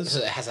he is.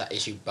 So it has that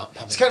issue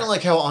pumping. It's kind of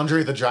like how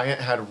Andre the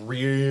Giant had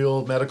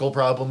real medical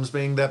problems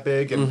being that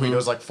big, and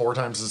Guido's like 4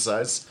 times his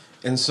size.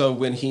 And so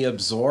when he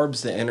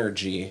absorbs the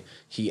energy,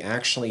 he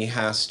actually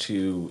has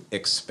to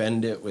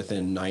expend it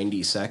within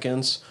 90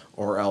 seconds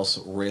or else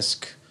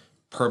risk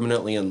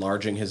permanently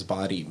enlarging his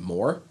body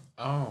more.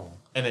 Oh.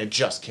 And it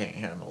just can't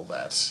handle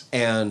that.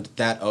 And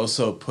that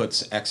also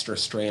puts extra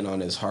strain on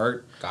his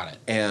heart. Got it.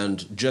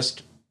 And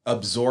just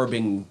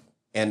absorbing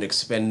and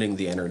expending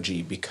the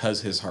energy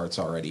because his heart's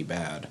already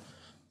bad,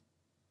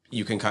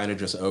 you can kind of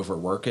just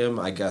overwork him.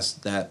 I guess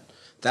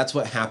that's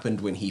what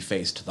happened when he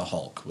faced the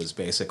Hulk, was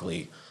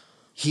basically...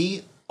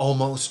 He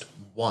almost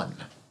won.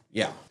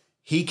 Yeah.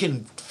 He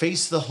can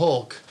face the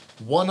Hulk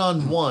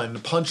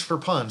one-on-one, punch for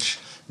punch,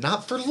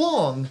 not for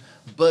long,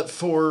 but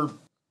for,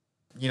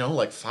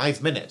 like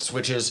 5 minutes,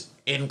 which is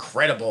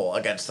incredible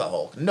against the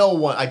Hulk. No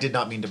one, I did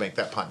not mean to make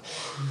that pun.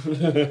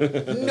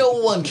 No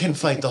one can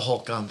fight the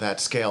Hulk on that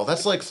scale.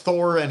 That's like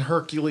Thor and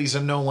Hercules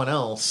and no one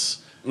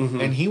else.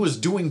 And he was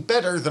doing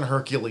better than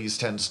Hercules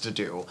tends to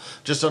do.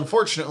 Just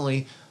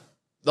unfortunately,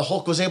 the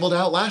Hulk was able to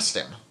outlast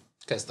him.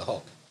 Because the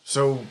Hulk.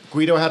 So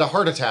Guido had a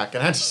heart attack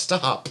and had to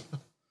stop.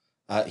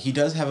 He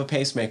does have a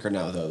pacemaker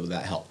now, though.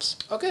 That helps.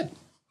 Oh, good.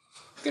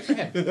 Good for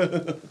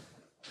him.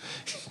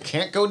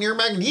 Can't go near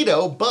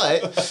Magneto,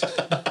 but...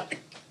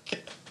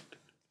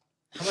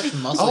 How much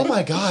muscle? Oh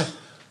my god.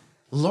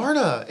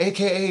 Lorna,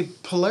 aka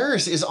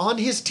Polaris, is on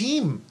his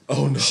team.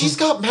 Oh, no. She's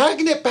got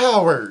magnet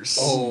powers.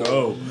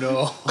 Oh,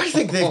 no. I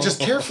think they've just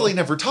carefully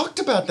never talked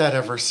about that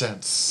ever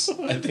since.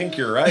 I think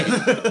you're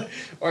right.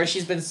 Or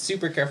she's been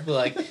super careful,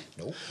 like,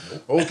 nope.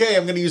 Okay,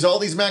 I'm going to use all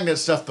these magnet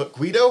stuff, but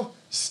Guido,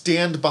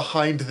 stand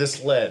behind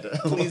this lead.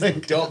 Please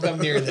don't come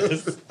near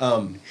this.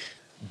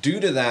 Due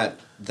to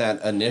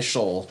that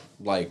initial,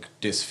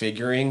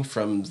 disfiguring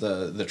from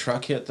the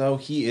truck hit, though,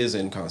 he is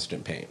in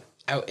constant pain.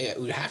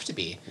 It would have to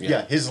be.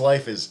 Yeah, his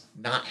life is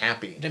not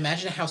happy. But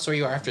imagine how sore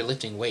you are after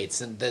lifting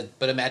weights,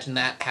 but imagine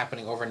that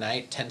happening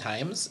overnight 10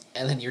 times,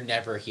 and then you're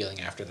never healing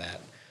after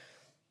that.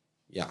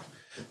 Yeah.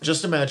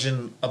 Just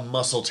imagine a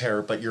muscle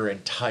tear, but your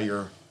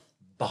entire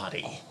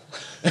body.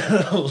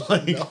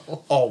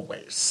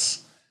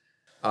 Always.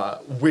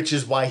 Which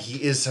is why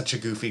he is such a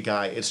goofy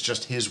guy. It's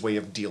just his way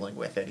of dealing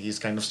with it. He's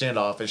kind of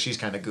standoffish. She's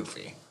kind of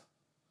goofy.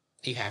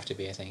 You have to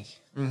be, I think.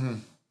 Mm-hmm.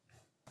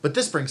 But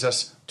this brings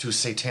us to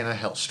Satana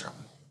Hellstrom,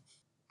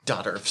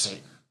 daughter of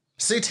Satan.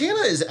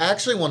 Satana is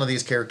actually one of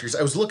these characters.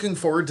 I was looking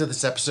forward to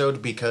this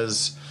episode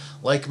because,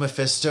 like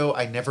Mephisto,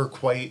 I never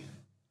quite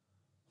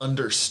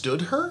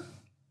understood her.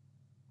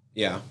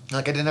 Yeah.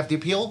 I didn't have the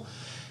appeal.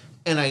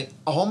 And I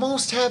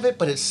almost have it,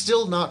 but it's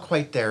still not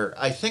quite there.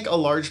 I think a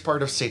large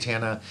part of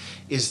Satana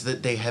is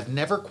that they have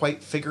never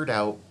quite figured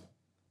out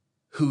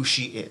who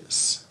she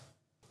is.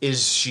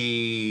 Is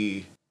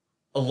she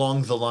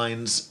along the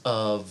lines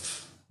of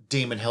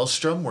Damon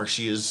Hellstrom, where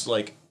she is,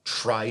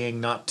 trying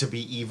not to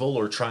be evil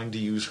or trying to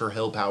use her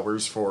hell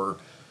powers for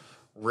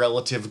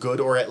relative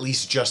good, or at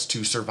least just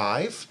to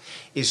survive?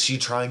 Is she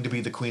trying to be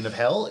the queen of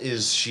hell?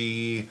 Is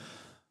she,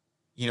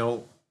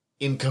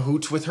 in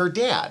cahoots with her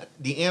dad?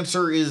 The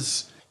answer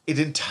is it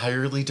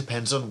entirely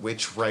depends on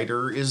which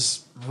writer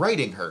is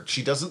writing her.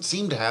 She doesn't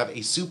seem to have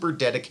a super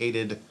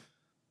dedicated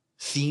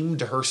theme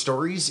to her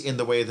stories in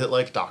the way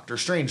that, Doctor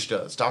Strange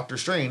does. Doctor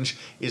Strange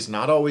is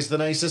not always the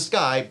nicest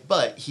guy,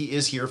 but he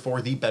is here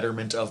for the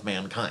betterment of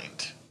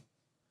mankind.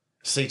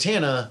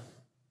 Satana,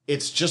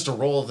 it's just a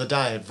roll of the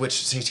die of which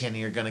Satana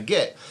you're going to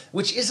get,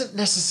 which isn't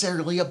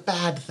necessarily a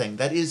bad thing.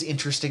 That is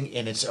interesting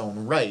in its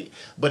own right,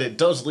 but it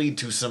does lead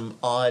to some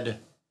odd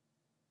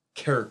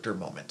character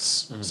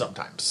moments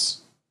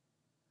sometimes.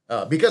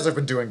 Because I've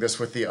been doing this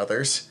with the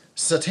others,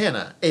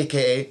 Satana,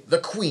 aka the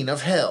Queen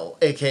of Hell,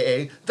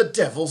 aka the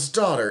Devil's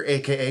Daughter,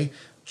 aka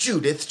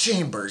Judith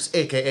Chambers,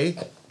 aka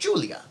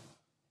Julia.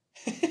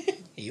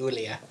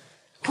 Julia.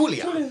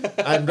 Julia.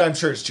 I'm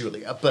sure it's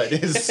Julia, but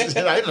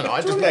I don't know.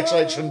 I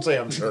shouldn't say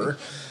I'm sure.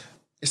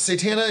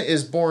 Satana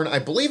is born, I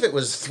believe it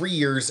was 3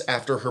 years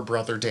after her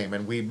brother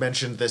Damon. We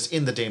mentioned this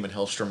in the Damon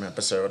Hellstrom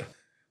episode.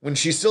 When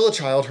she's still a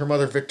child, her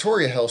mother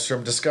Victoria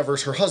Hellstrom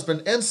discovers her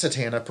husband and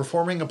Satana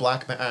performing a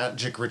black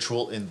magic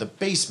ritual in the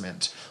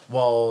basement.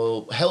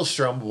 While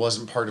Hellstrom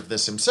wasn't part of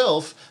this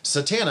himself,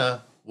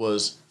 Satana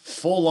was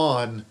full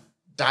on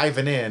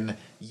diving in.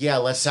 Yeah,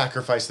 let's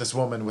sacrifice this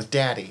woman with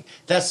daddy.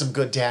 That's some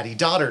good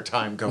daddy-daughter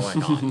time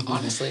going on.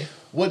 Honestly.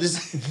 What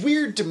is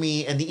weird to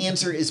me, and the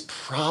answer is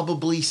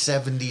probably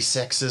 70s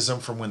sexism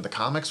from when the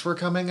comics were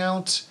coming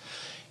out,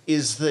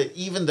 is that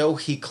even though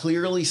he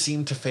clearly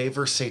seemed to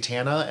favor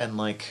Satana and,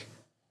 like,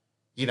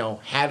 you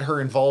know, had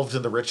her involved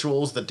in the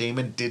rituals that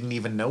Damon didn't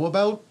even know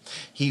about,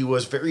 he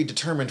was very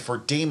determined for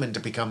Damon to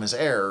become his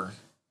heir,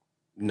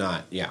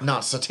 Not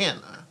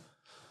Satana.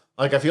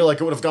 Like, I feel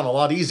like it would have gone a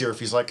lot easier if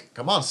he's like,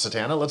 come on,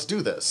 Satana, let's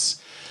do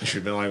this. It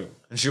should have been like,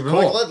 And she'd be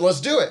like,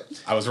 let's do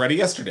it. I was ready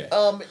yesterday.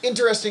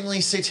 Interestingly,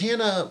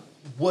 Satana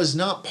was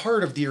not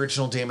part of the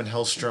original Damon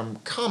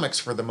Hellstrom comics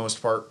for the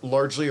most part,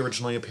 largely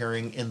originally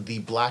appearing in the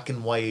black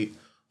and white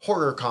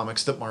horror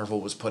comics that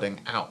Marvel was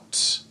putting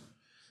out,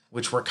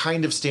 which were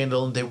kind of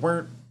standalone. They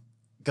weren't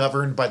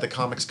governed by the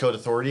Comics Code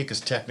Authority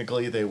because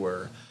technically they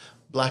were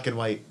black and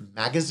white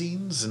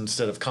magazines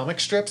instead of comic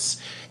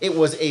strips. It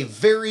was a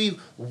very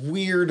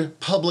weird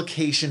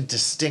publication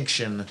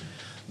distinction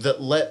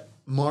that let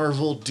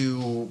Marvel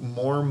do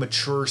more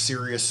mature,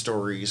 serious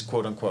stories,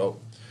 quote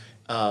unquote,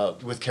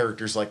 with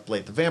characters like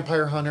Blade the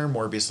Vampire Hunter,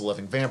 Morbius the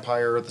Living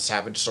Vampire, the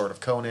Savage Sword of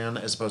Conan,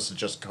 as opposed to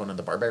just Conan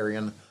the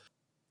Barbarian.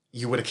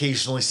 You would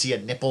occasionally see a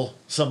nipple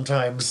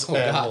sometimes,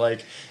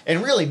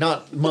 and really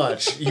not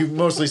much. You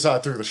mostly saw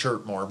it through the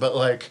shirt more,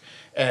 but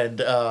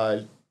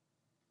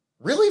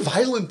really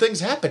violent things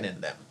happen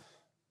in them.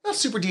 Not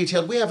super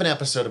detailed. We have an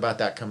episode about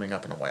that coming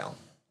up in a while.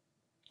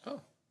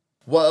 Oh.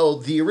 While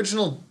the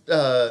original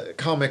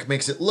comic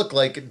makes it look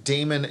like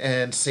Damon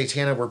and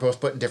Satana were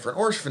both put in different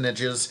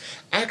orphanages,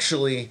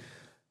 actually,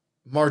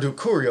 Marduk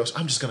Kurios,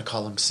 I'm just going to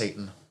call him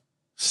Satan.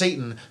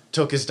 Satan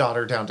took his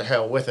daughter down to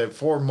hell with it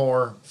for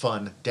more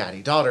fun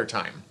daddy-daughter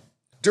time.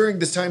 During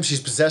this time,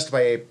 she's possessed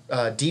by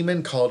a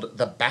demon called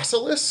the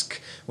Basilisk,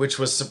 which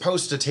was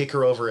supposed to take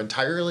her over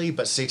entirely,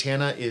 but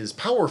Satana is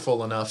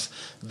powerful enough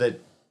that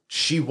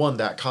she won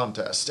that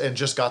contest and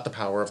just got the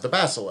power of the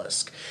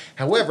Basilisk.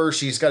 However,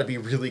 she's got to be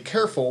really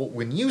careful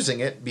when using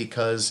it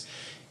because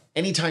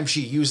anytime she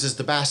uses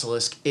the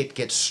Basilisk, it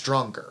gets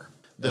stronger.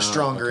 The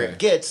stronger it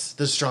gets,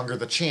 the stronger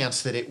the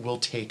chance that it will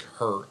take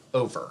her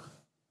over.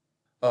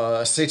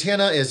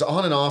 Satana is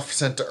on and off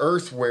sent to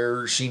Earth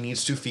where she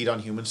needs to feed on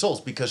human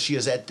souls because she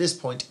is at this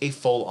point a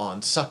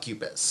full-on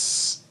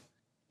succubus.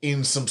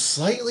 In some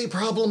slightly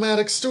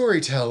problematic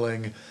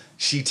storytelling,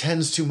 she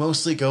tends to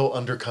mostly go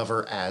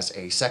undercover as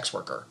a sex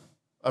worker.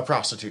 A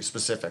prostitute,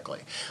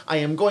 specifically. I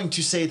am going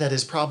to say that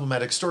is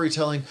problematic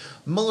storytelling,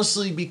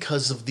 mostly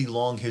because of the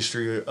long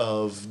history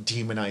of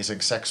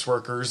demonizing sex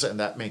workers and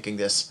that making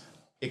this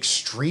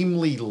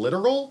extremely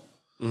literal.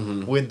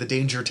 Mm-hmm. When the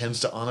danger tends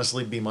to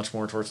honestly be much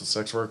more towards the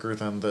sex worker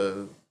than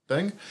the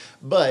thing.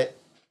 But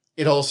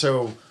it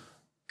also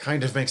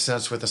kind of makes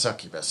sense with the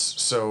succubus.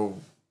 So,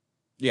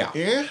 yeah.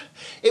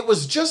 It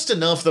was just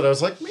enough that I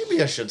was like,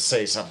 maybe I should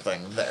say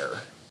something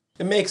there.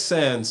 It makes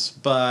sense,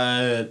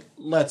 but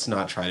let's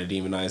not try to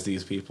demonize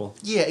these people.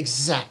 Yeah,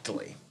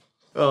 exactly.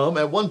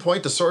 At one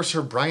point, the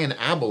sorcerer Brian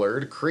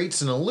Abelard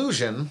creates an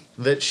illusion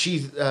that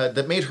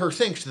that made her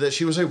think that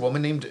she was a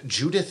woman named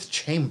Judith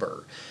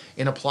Chamber,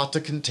 in a plot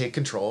to take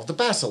control of the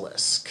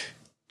Basilisk.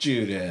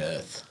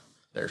 Judith.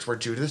 There's where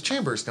Judith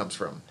Chambers comes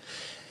from.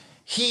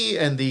 He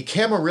and the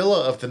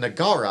Camarilla of the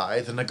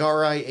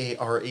Nagarai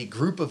are a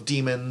group of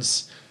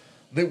demons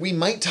that we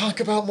might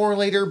talk about more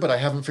later, but I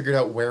haven't figured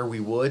out where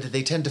we would.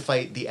 They tend to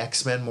fight the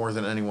X-Men more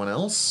than anyone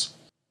else.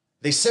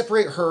 They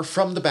separate her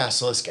from the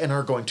Basilisk and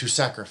are going to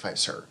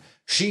sacrifice her.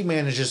 She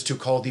manages to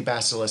call the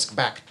Basilisk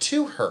back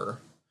to her,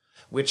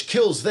 which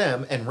kills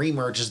them and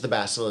remerges the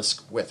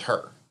Basilisk with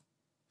her.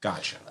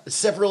 Gotcha.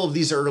 Several of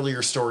these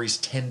earlier stories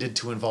tended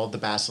to involve the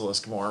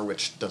Basilisk more,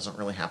 which doesn't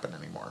really happen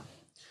anymore.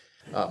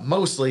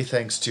 Mostly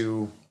thanks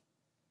to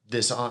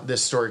this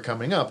story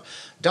coming up.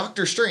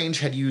 Doctor Strange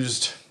had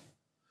used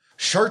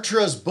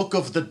Chartra's Book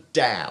of the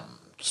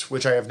Damned,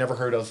 which I have never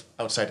heard of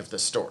outside of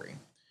this story,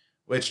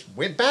 which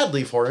went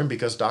badly for him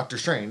because Doctor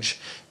Strange,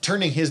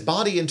 turning his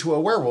body into a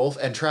werewolf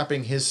and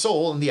trapping his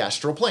soul in the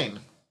astral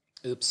plane.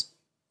 Oops.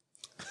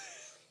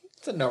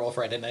 It's a normal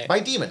Friday night. By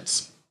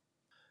demons.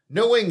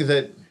 Knowing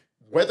that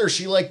whether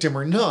she liked him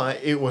or not,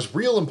 it was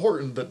real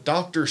important that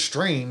Doctor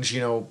Strange,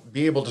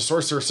 be able to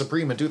Sorcerer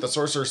Supreme and do the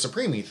Sorcerer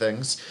Supreme-y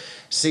things,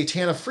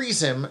 Satana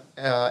frees him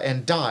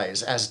and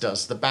dies, as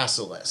does the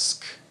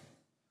Basilisk.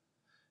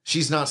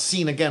 She's not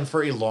seen again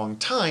for a long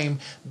time,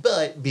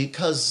 but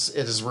because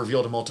it is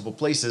revealed in multiple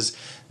places,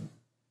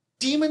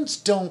 demons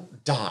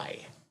don't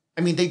die.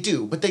 I mean, they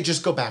do, but they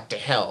just go back to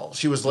hell.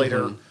 She was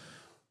later,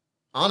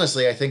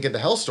 honestly, I think in the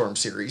Hellstorm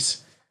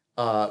series,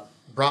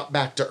 brought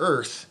back to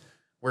Earth,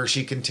 where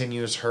she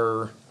continues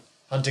her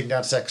hunting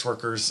down sex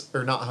workers,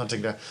 or not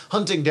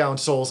hunting down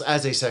souls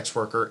as a sex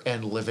worker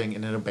and living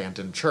in an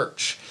abandoned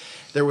church.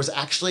 There was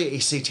actually a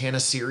Satana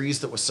series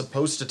that was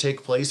supposed to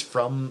take place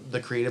from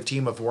the creative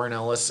team of Warren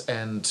Ellis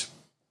and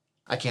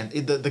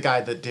the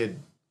guy that did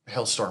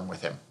Hellstorm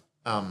with him.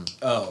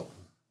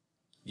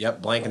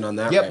 Yep, blanking on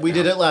that. Yep, we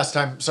did it last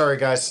time. Sorry,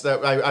 guys.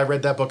 I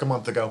read that book a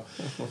month ago.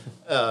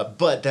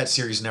 But that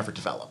series never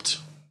developed.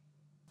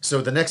 So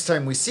the next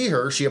time we see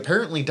her, she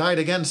apparently died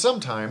again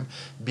sometime,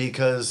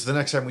 because the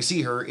next time we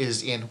see her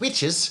is in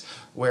Witches,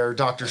 where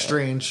Doctor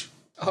Strange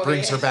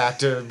brings her back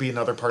to be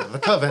another part of the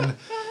Coven,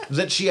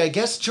 that she, I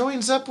guess,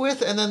 joins up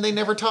with, and then they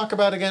never talk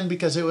about again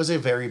because it was a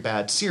very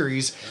bad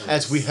series,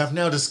 as we have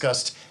now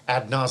discussed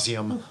ad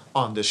nauseum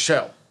on this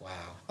show. Wow.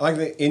 I like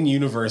that in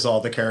universe,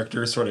 all the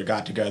characters sort of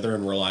got together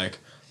and were like,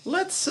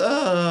 let's,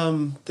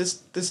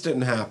 this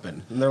didn't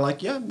happen. And they're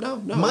like, yeah, no.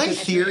 My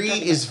theory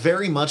is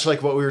very much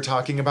like what we were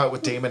talking about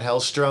with Damon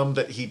Hellstrom,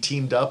 that he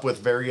teamed up with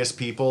various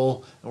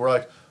people, and we're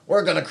like,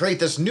 we're going to create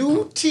this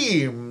new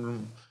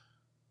team.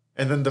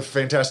 And then the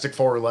Fantastic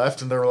Four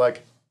left, and they were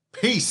like,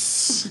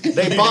 peace.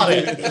 They bought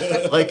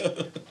it. Like,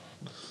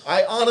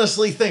 I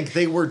honestly think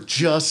they were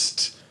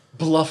just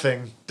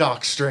bluffing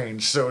Doc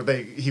Strange so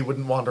he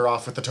wouldn't wander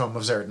off with the Tome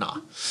of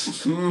Zerdna.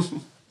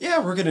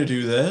 Yeah, we're gonna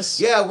do this.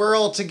 Yeah, we're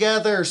all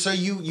together, so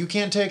you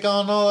can't take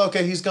on all.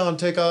 Okay, he's gone.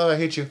 Take on. I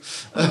hate you.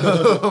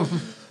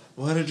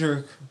 What a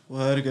jerk.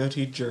 What a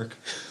goatee jerk.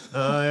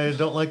 I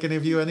don't like any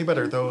of you any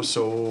better, though,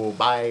 so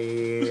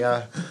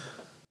bye.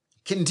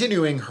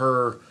 Continuing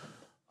her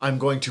I'm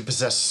going to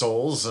possess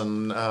souls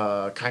and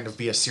kind of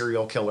be a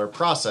serial killer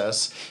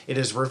process, it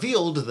is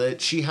revealed that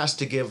she has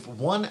to give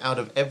 1 out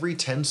of every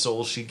 10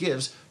 souls she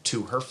gives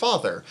to her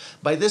father.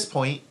 By this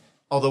point,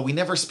 although we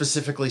never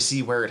specifically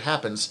see where it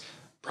happens,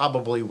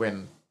 probably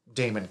when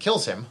Damon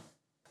kills him,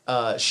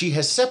 she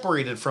has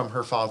separated from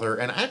her father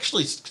and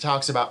actually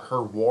talks about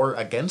her war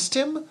against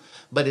him,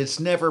 but it's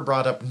never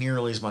brought up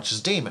nearly as much as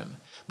Damon.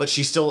 But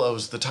she still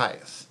owes the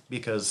tithe,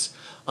 because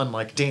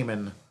unlike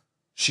Damon,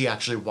 she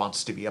actually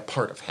wants to be a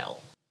part of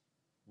hell.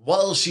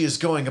 While she is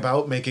going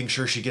about making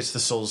sure she gets the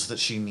souls that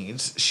she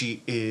needs,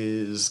 she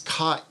is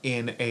caught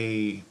in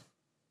a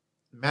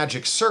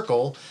magic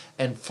circle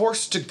and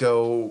forced to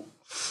go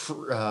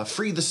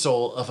free the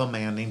soul of a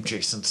man named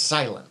Jason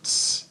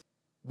Silence.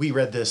 We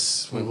read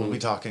this, we will be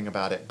talking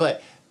about it,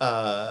 but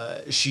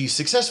she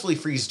successfully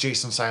frees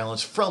Jason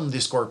Silence from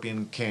the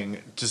Scorpion King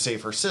to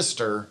save her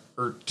sister,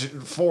 or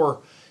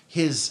for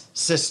his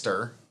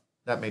sister.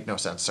 That made no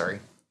sense, sorry.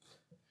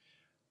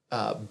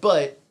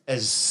 But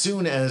as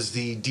soon as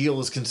the deal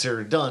is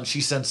considered done,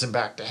 she sends him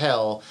back to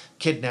hell,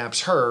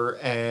 kidnaps her,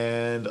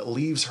 and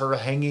leaves her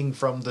hanging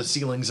from the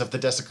ceilings of the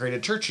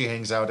desecrated church she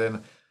hangs out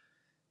in.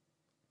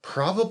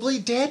 Probably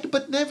dead,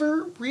 but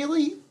never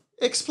really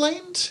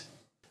explained.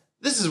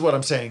 This is what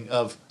I'm saying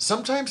of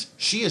sometimes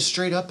she is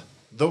straight up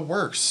the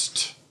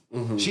worst.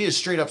 She is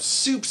straight up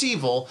soups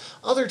evil.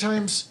 Other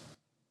times,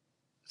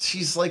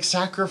 she's like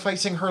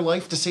sacrificing her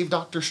life to save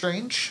Doctor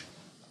Strange.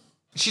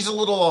 She's a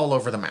little all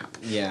over the map.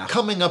 Yeah.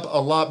 Coming up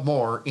a lot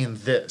more in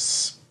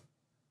this.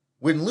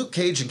 When Luke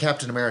Cage and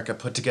Captain America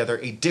put together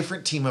a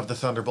different team of the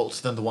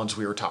Thunderbolts than the ones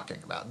we were talking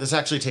about. This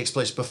actually takes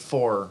place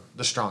before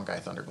the Strong Guy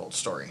Thunderbolt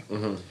story.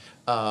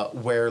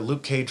 Where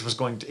Luke Cage was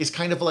going to... It's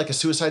kind of like a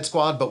Suicide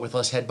Squad, but with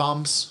less head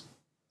bombs.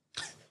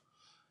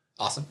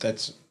 Awesome.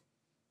 That's,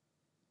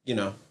 you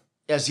know...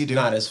 As you do.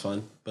 Not as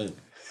fun, but...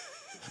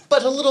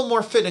 But a little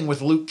more fitting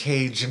with Luke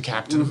Cage and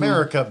Captain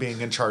America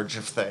being in charge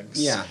of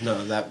things. Yeah,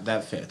 no,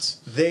 that fits.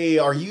 They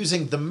are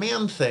using the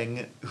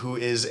Man-Thing, who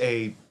is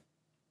a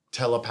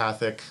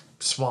telepathic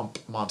swamp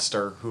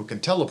monster who can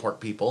teleport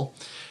people,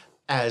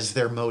 as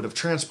their mode of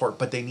transport,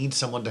 but they need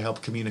someone to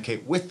help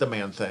communicate with the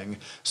Man-Thing.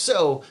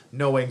 So,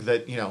 knowing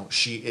that, you know,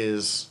 she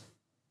is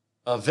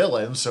a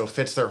villain, so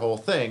fits their whole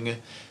thing,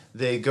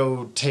 they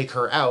go take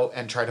her out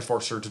and try to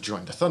force her to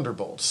join the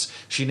Thunderbolts.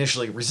 She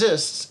initially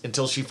resists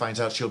until she finds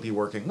out she'll be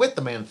working with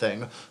the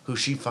Man-Thing, who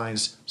she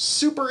finds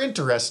super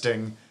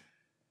interesting.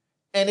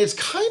 And it's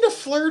kind of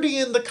flirty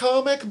in the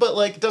comic, but,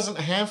 like, doesn't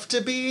have to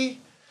be.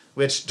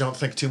 Which, don't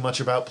think too much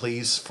about,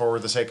 please, for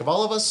the sake of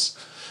all of us.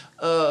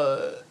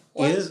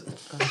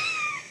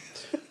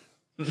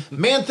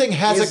 Man-Thing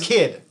has a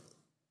kid.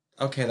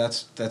 Okay,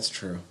 that's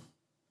true.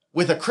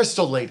 With a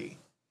crystal lady.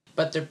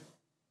 But they're,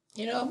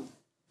 you know...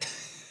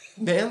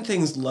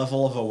 Man-Thing's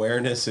level of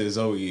awareness is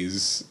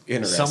always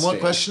interesting.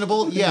 Somewhat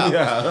questionable, yeah.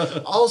 Yeah.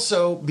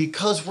 Also,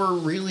 because we're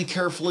really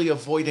carefully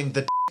avoiding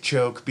the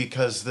joke,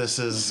 because this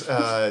is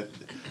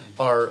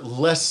our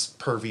less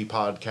pervy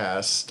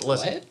podcast,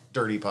 less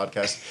dirty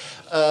podcast.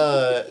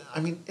 I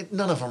mean,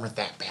 none of them are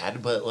that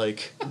bad, but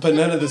like... But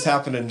none of this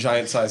happened in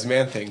Giant-Sized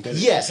Man-Thing, did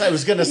it? Yes, I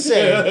was going to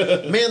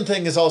say,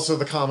 Man-Thing is also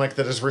the comic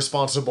that is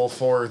responsible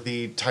for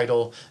the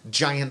title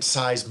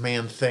Giant-Sized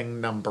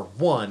Man-Thing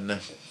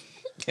 #1.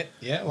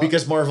 Yeah, well,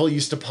 Because Marvel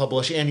used to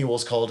publish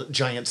annuals called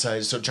Giant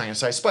Size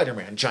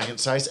Spider-Man, Giant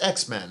Size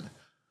X-Men,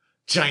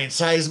 Giant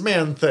Size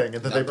Man-Thing,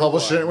 and then they Number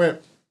published it and one.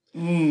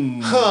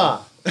 went,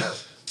 huh,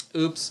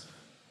 oops.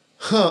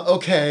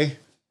 okay.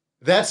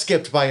 That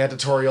skipped by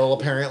editorial,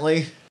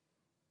 apparently.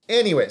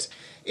 Anyways,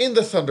 in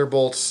the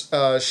Thunderbolts,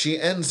 the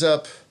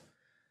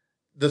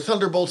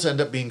Thunderbolts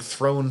end up being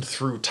thrown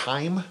through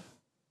time.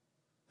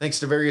 Thanks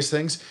to various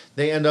things.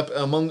 They end up,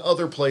 among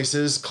other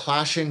places,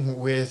 clashing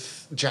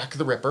with Jack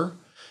the Ripper,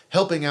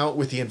 helping out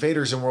with the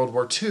invaders in World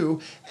War II,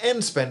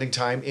 and spending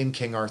time in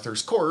King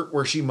Arthur's court,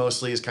 where she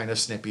mostly is kind of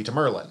snippy to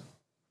Merlin.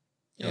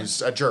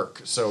 Who's a jerk,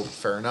 so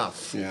fair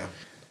enough. Yeah.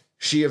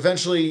 She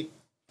eventually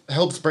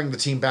helps bring the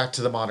team back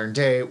to the modern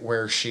day,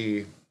 where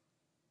she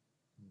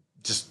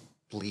just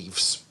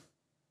leaves.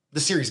 The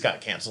series got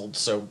canceled,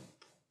 so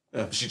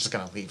she just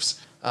kind of leaves.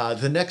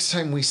 The next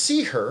time we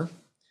see her,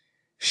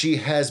 she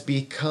has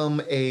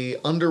become a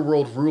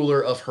underworld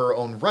ruler of her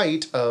own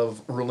right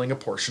of ruling a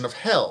portion of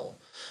hell,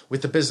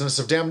 with the business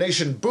of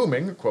damnation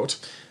booming, quote,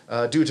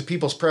 due to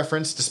people's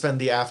preference to spend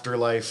the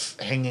afterlife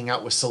hanging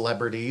out with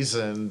celebrities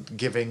and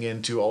giving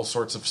into all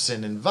sorts of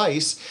sin and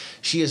vice.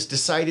 She has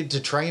decided to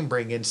try and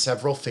bring in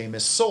several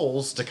famous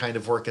souls to kind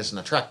of work as an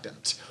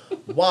attractant.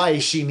 Why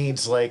she's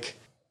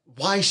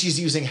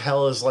using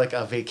hell as like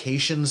a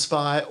vacation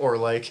spot or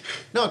like,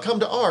 no, come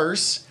to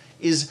ours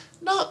is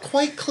not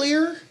quite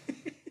clear.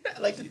 I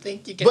like to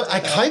think you can. But I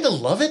kind of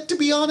love it, to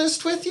be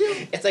honest with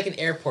you. It's like an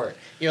airport.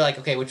 You're like,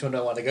 okay, which one do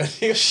I want to go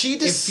to? It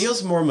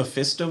feels more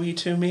Mephisto-y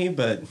to me,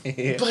 but...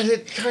 But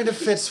it kind of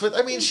fits with...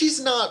 I mean,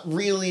 she's not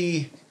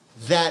really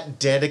that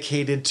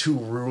dedicated to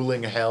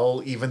ruling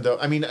hell, even though...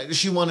 I mean,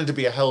 she wanted to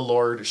be a Hell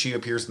Lord. She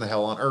appears in the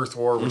Hell on Earth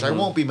War, which I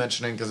won't be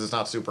mentioning because it's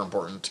not super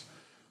important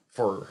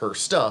for her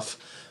stuff.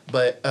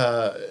 But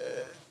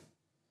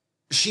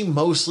she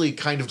mostly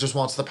kind of just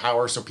wants the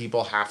power so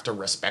people have to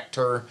respect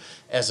her,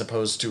 as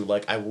opposed to,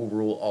 like, I will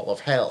rule all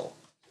of hell.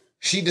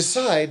 She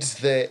decides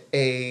that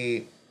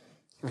a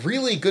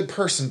really good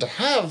person to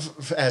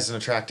have as an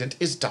attractant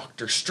is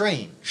Doctor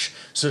Strange.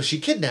 So she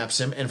kidnaps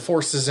him and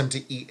forces him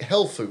to eat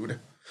hell food,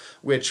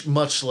 which,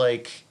 much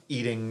like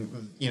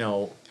eating,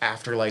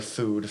 afterlife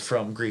food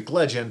from Greek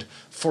legend,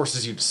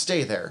 forces you to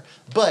stay there.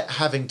 But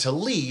having to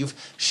leave,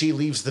 she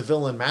leaves the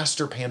villain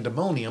Master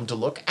Pandemonium to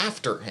look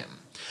after him.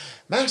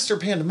 Master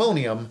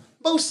Pandemonium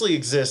mostly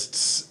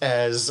exists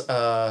as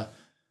part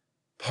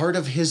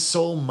of his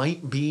soul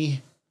might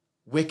be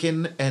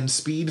Wiccan and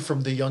Speed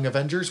from the Young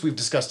Avengers. We've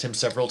discussed him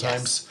several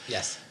times.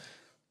 Yes.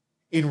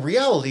 In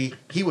reality,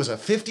 he was a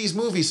 50s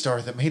movie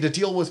star that made a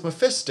deal with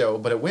Mephisto,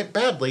 but it went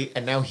badly,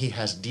 and now he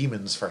has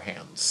demons for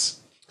hands.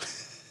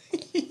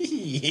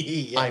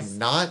 Yes. I'm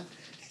not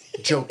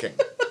joking.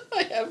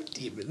 I have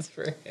demons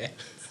for hands.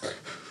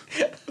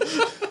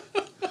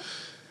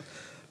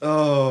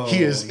 Oh.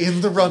 He is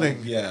in the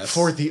running Yes.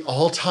 for the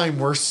all-time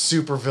worst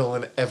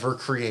supervillain ever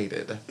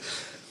created.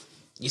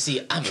 You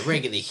see, I'm a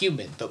regular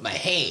human, but my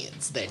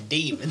hands, they're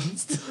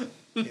demons.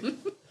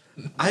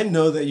 I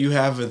know that you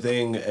have a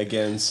thing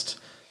against,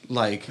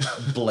 like,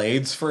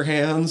 blades for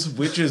hands.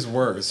 Which is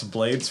worse,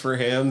 blades for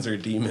hands or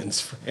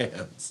demons for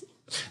hands?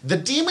 The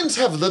demons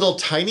have little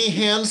tiny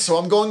hands, so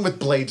I'm going with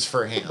blades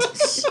for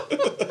hands.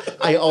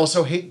 I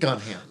also hate gun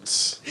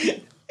hands.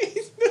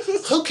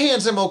 Hook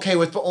hands I'm okay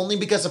with, but only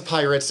because of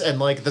pirates, and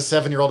like the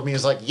 7-year-old me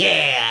is like,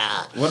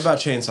 yeah! What about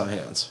chainsaw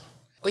hands?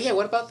 Oh yeah,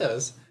 what about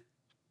those?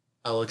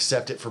 I'll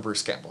accept it for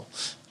Bruce Campbell.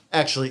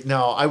 Actually,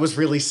 no, I was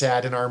really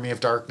sad in Army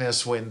of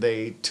Darkness when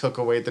they took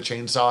away the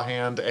chainsaw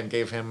hand and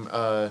gave him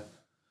a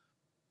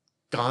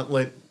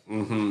gauntlet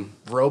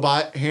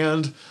robot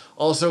hand.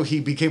 Also, he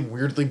became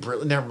weirdly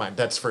brilliant. Never mind,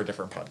 that's for a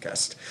different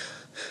podcast.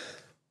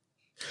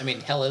 I mean,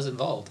 hell is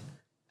involved.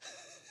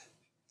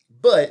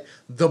 But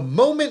the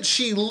moment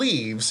she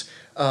leaves,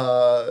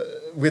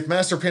 with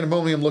Master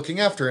Pandemonium looking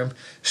after him,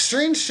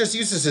 Strange just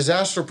uses his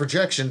astral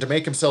projection to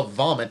make himself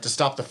vomit to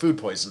stop the food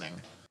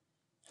poisoning.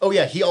 Oh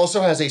yeah, he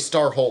also has a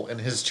star hole in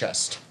his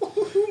chest.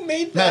 Who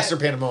made that? Master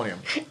Pandemonium.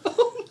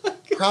 Oh my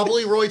God.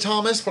 Probably Roy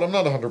Thomas, but I'm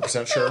not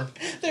 100% sure.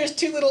 There's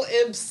two little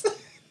imps.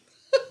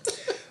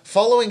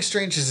 Following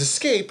Strange's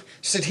escape,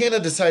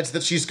 Satana decides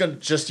that she's going to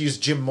just use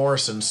Jim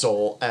Morrison's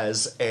soul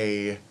as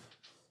a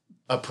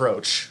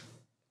approach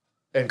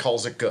and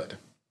calls it good.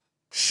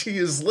 She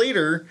is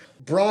later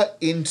brought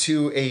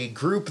into a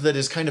group that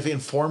is kind of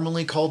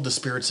informally called the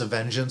Spirits of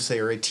Vengeance. They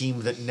are a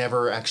team that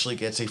never actually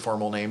gets a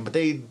formal name, but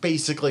they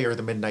basically are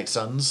the Midnight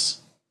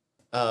Suns,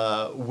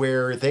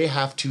 where they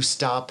have to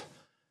stop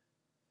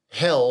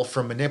Hell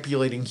from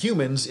manipulating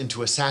humans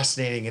into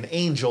assassinating an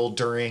angel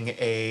during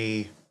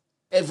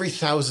every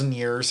 1,000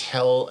 years,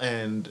 Hell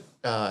and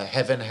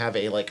Heaven have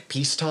a like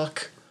peace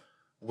talk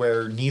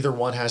where neither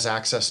one has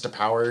access to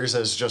powers,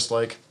 as just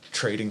like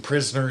trading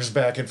prisoners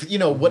back and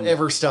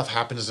whatever stuff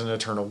happens in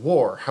Eternal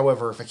War.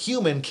 However, if a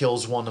human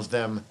kills one of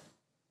them,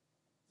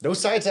 no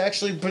sides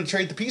actually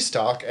betrayed the peace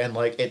talk, and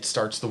like it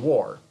starts the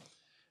war.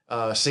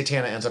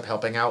 Satana ends up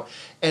helping out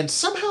and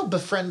somehow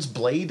befriends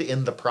Blade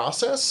in the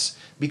process,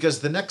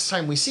 because the next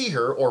time we see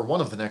her, or one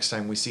of the next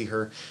time we see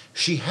her,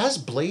 she has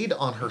Blade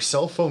on her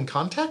cell phone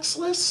contacts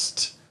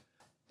list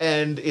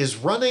and is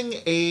running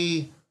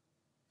a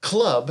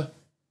club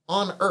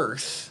on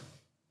Earth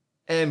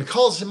and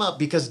calls him up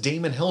because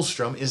Damon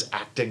Hellstrom is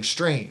acting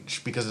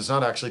strange, because it's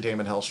not actually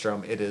Damon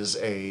Hellstrom, it is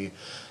a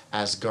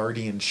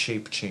Asgardian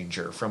shape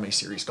changer from a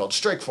series called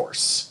Strike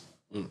Force.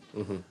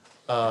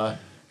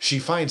 She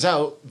finds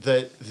out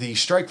that the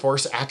Strike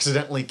Force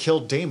accidentally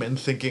killed Damon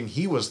thinking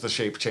he was the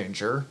shape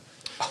changer,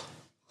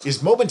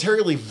 is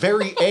momentarily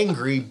very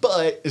angry,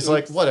 but is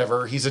like,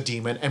 whatever, he's a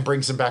demon, and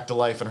brings him back to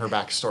life in her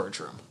back storage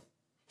room.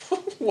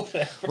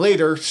 Whatever.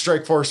 Later,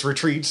 Strike Force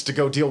retreats to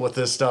go deal with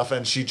this stuff,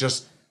 and she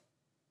just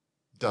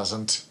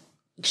doesn't.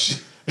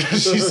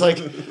 She's like,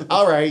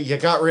 all right, you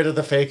got rid of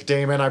the fake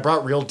Damon. I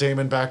brought real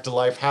Damon back to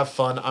life. Have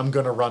fun. I'm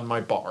going to run my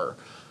bar.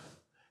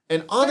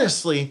 And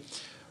honestly,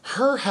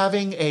 her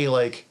having a,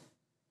 like,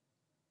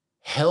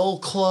 hell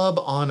club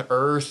on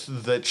Earth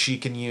that she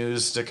can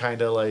use to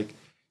kind of, like,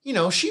 you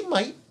know, she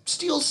might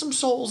steal some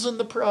souls in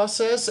the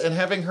process, and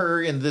having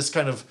her in this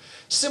kind of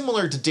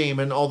similar to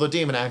Damon, although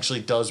Damon actually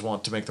does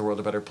want to make the world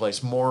a better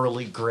place,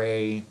 morally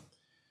gray,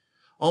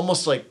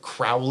 almost like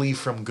Crowley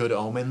from Good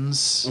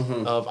Omens,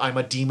 of I'm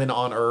a demon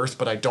on Earth,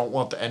 but I don't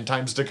want the end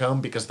times to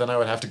come because then I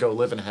would have to go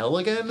live in hell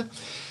again,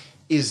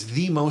 is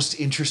the most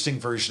interesting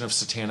version of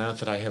Satana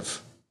that I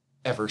have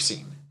ever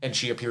seen. And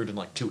she appeared in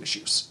like 2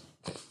 issues.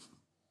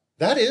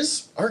 That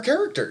is our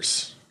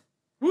characters.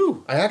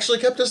 Woo! I actually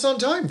kept us on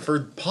time for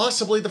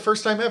possibly the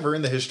first time ever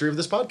in the history of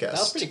this podcast. That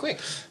was pretty quick.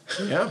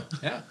 Yeah.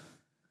 Yeah.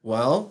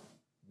 Well,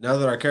 now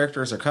that our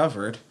characters are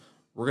covered,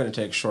 we're going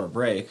to take a short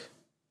break.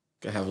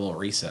 Gonna have a little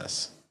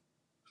recess.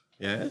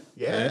 Yeah?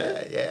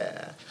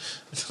 Yeah.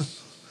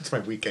 It's my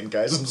weekend,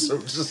 guys. I'm so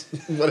just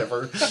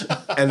whatever.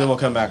 And then we'll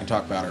come back and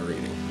talk about our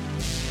reading.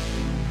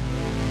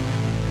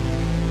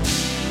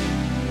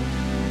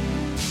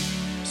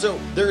 So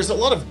there's a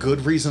lot of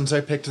good reasons I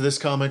picked this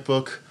comic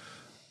book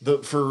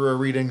for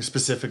reading,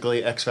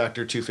 specifically X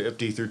Factor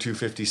 250 through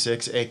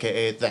 256,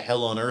 aka the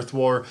Hell on Earth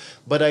War.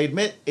 But I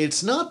admit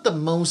it's not the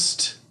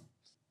most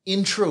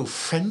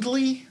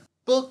intro-friendly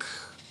book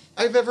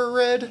I've ever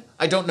read.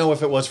 I don't know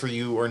if it was for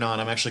you or not.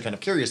 I'm actually kind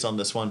of curious on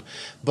this one.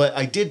 But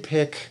I did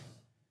pick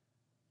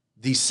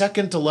the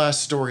second to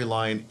last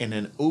storyline in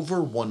an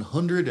over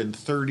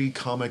 130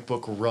 comic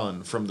book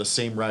run from the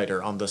same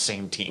writer on the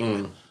same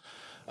team.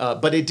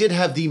 But it did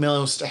have the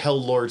most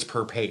Hell Lords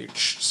per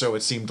page, so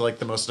it seemed like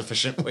the most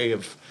efficient way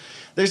of...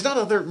 There's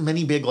not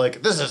many big,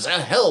 like, this is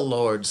a Hell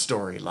Lord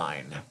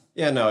storyline.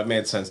 Yeah, no, it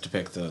made sense to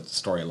pick the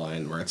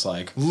storyline where it's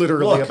like...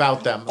 Literally look,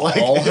 about them.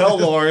 Like, all Hell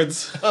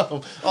Lords.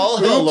 all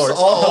Hell Lords, all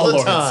all Hell the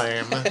Lords.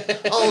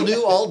 time. All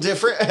new, all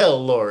different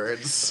Hell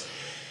Lords.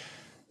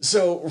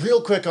 So,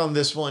 real quick on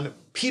this one,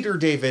 Peter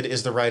David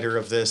is the writer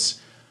of this.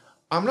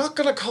 I'm not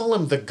going to call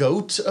him the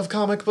GOAT of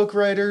comic book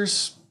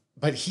writers,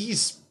 but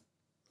he's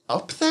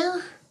up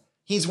there.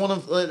 He's one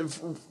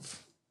of...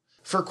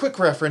 for quick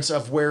reference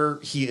of where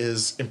he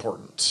is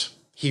important.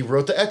 He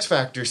wrote the X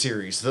Factor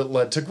series that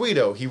led to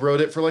Guido. He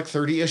wrote it for like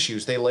 30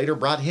 issues. They later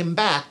brought him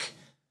back.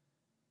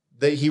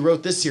 He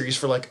wrote this series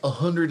for like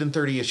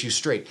 130 issues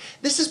straight.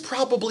 This is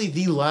probably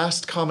the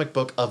last comic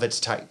book of its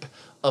type,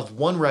 of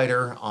one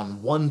writer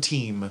on one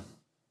team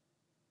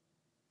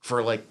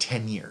for like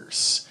 10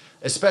 years.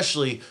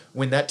 Especially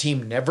when that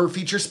team never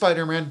features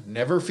Spider-Man,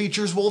 never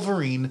features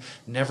Wolverine,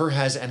 never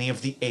has any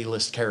of the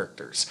A-list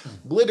characters.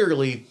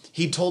 Literally,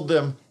 he told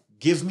them,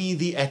 give me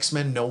the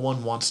X-Men no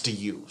one wants to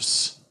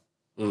use,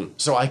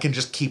 so I can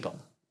just keep them.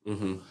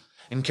 Mm-hmm.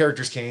 And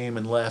characters came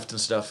and left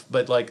and stuff,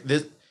 but like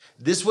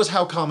this was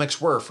how comics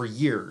were for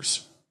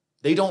years.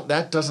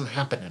 That doesn't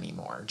happen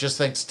anymore, just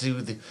thanks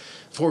to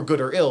for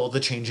good or ill, the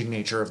changing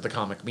nature of the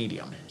comic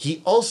medium.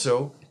 He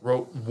also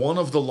wrote one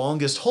of the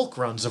longest Hulk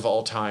runs of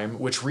all time,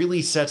 which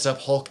really sets up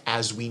Hulk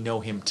as we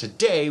know him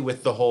today,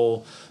 with the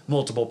whole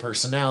multiple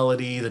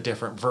personality, the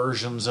different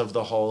versions of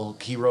the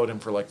Hulk. He wrote him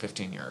for like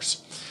 15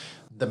 years.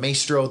 The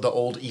Maestro, the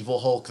old evil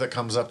Hulk that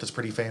comes up, that's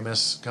pretty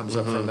famous, comes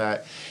up from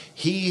that.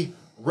 He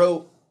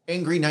wrote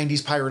Angry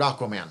 90s Pirate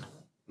Aquaman.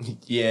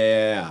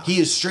 Yeah. He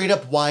is straight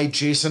up why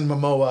Jason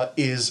Momoa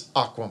is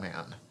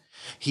Aquaman.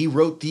 He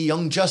wrote the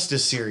Young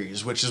Justice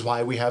series, which is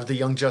why we have the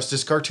Young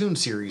Justice cartoon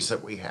series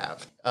that we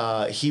have.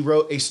 He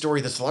wrote a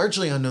story that's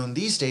largely unknown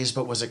these days,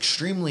 but was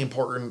extremely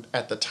important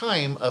at the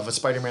time, of a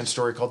Spider-Man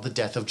story called The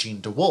Death of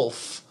Jean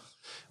DeWolf,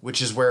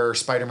 which is where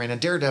Spider-Man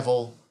and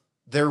Daredevil,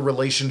 their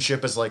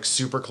relationship as like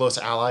super close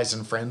allies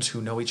and friends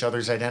who know each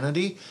other's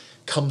identity,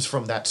 comes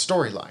from that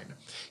storyline.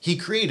 He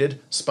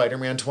created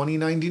Spider-Man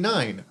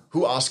 2099,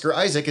 who Oscar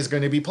Isaac is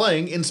going to be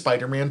playing in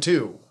Spider-Man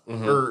 2,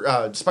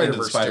 or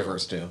Spider-Verse 2.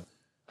 Spider-Verse 2.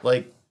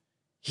 Like,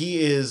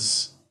 he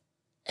is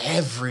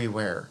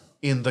everywhere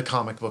in the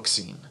comic book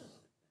scene.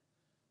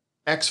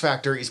 X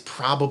Factor is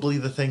probably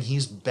the thing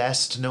he's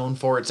best known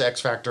for. It's X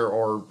Factor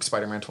or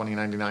Spider-Man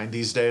 2099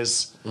 these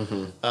days.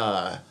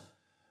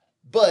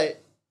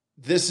 But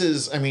this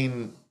is, I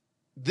mean,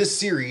 this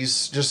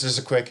series, just as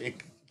a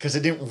quick, because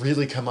it didn't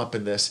really come up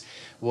in this,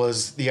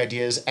 was the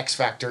idea is X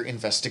Factor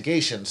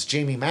investigations.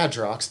 Jamie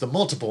Madrox, the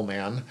multiple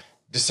man,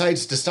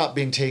 decides to stop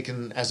being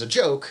taken as a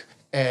joke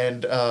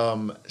and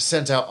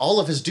sends out all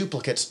of his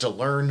duplicates to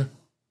learn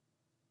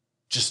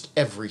just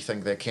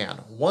everything they can.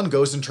 One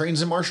goes and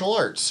trains in martial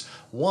arts.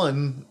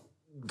 One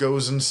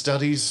goes and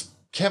studies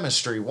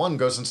chemistry. One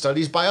goes and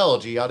studies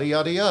biology, yada,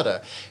 yada,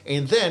 yada.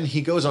 And then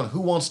he goes on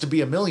Who Wants to Be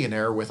a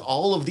Millionaire with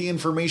all of the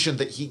information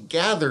that he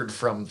gathered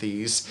from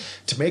these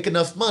to make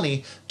enough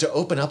money to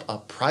open up a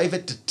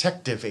private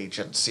detective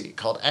agency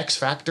called X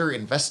Factor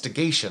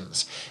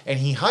Investigations. And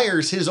he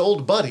hires his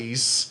old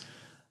buddies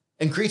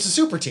and creates a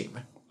super team.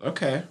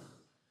 Okay.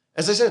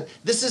 As I said,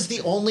 this is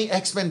the only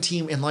X-Men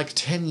team in like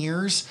 10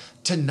 years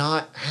to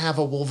not have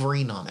a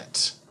Wolverine on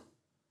it.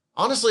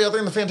 Honestly, other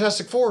than the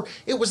Fantastic Four,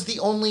 it was the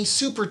only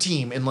super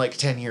team in like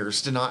 10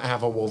 years to not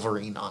have a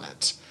Wolverine on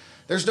it.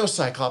 There's no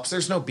Cyclops,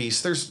 there's no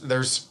Beast,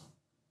 there's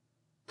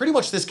pretty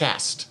much this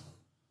cast.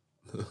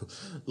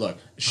 Look,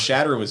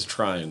 Shatter was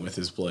trying with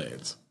his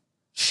blades.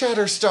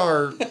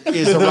 Shatterstar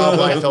is a Rob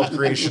Liefeld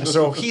creation,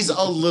 so he's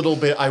a little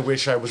bit I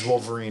wish I was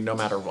Wolverine no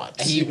matter what.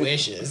 He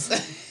wishes.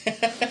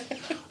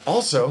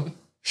 Also,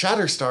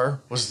 Shatterstar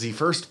was the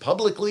first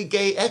publicly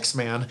gay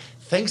X-Man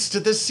thanks to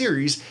this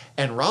series,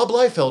 and Rob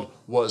Liefeld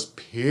was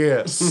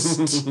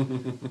pissed.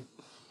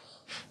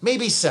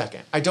 Maybe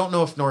second. I don't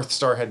know if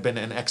Northstar had been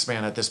an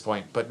X-Man at this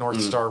point, but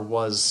Northstar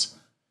was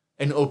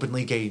an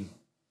openly gay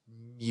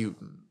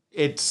mutant.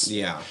 It's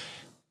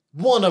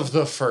one of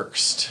the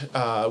first,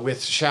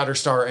 with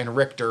Shatterstar and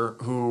Richter,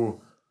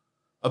 who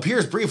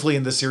appears briefly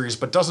in the series,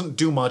 but doesn't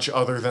do much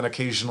other than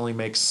occasionally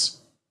makes...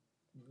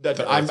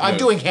 I'm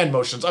doing hand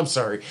motions. I'm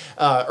sorry.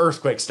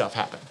 Earthquake stuff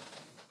happen.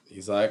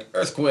 He's like,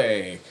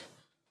 earthquake.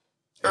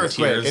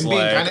 Earthquake. And being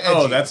being kind of edgy.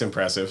 oh, that's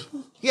impressive.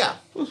 Yeah.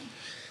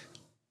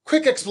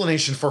 Quick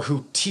explanation for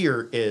who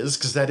Tyr is,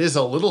 because that is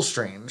a little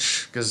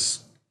strange,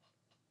 because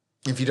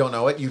if you don't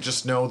know it, you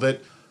just know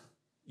that,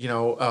 you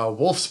know,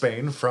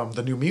 Wolfsbane from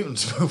the New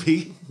Mutants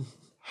movie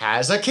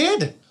has a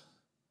kid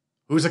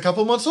who's a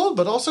couple months old,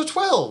 but also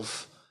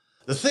 12.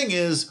 The thing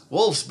is,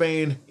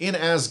 Wolfsbane in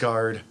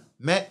Asgard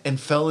met and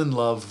fell in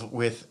love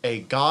with a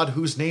god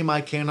whose name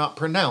I cannot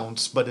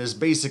pronounce, but is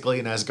basically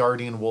an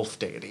Asgardian wolf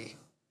deity.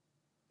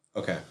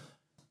 Okay.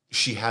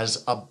 She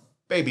has a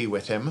baby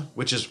with him,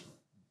 which is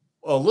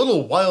a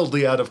little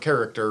wildly out of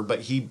character,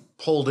 but he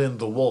pulled in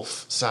the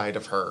wolf side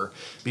of her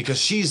because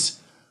she's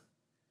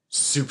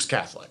soups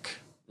Catholic.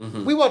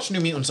 Mm-hmm. We watched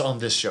New Mutants on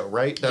this show,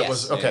 right? That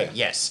was okay.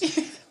 Yeah. Yes.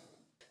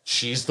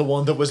 She's the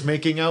one that was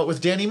making out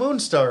with Danny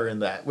Moonstar in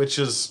that, which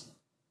is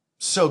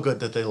so good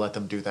that they let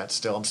them do that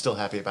still. I'm still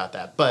happy about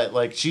that. But,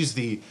 like, she's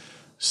the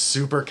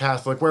super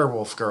Catholic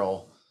werewolf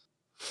girl.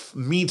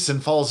 Meets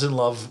and falls in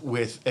love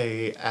with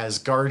a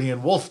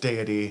Asgardian wolf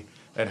deity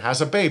and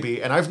has a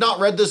baby. And I've not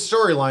read this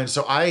storyline,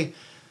 so I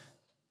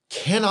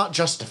cannot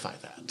justify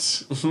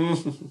that.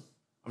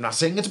 I'm not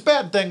saying it's a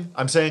bad thing.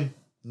 I'm saying,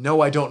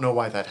 no, I don't know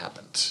why that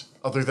happened.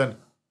 Other than,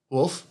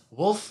 wolf,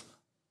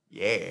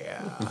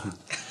 yeah.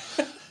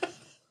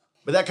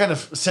 But that kind of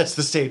sets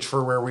the stage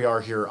for where we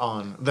are here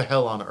on the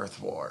Hell on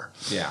Earth War.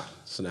 Yeah.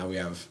 So now we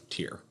have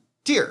Tyr.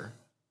 Tyr,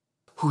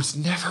 who's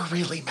never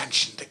really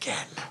mentioned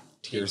again.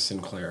 Tyr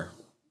Sinclair.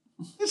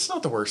 It's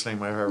not the worst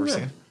name I've ever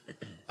seen.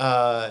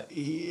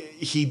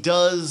 He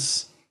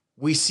does...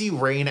 We see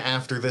Reign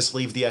after this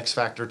leave the X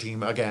Factor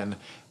team again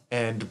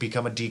and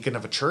become a deacon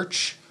of a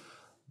church.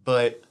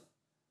 But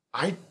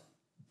I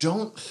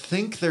don't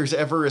think there's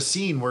ever a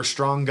scene where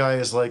Strong Guy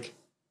is like,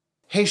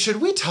 hey,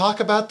 should we talk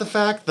about the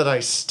fact that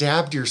I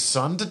stabbed your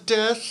son to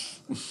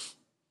death?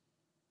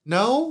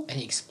 No? And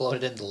he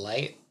exploded into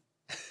light.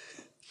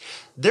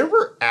 There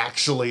were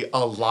actually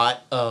a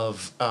lot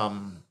of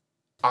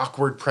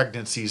awkward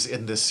pregnancies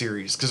in this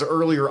series, because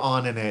earlier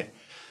on in it,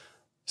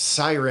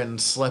 Siren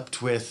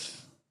slept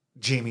with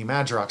Jamie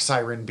Madrox,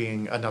 Siren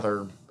being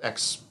another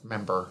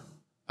ex-member,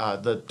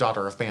 the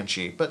daughter of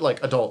Banshee, but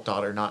like adult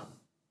daughter,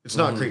 it's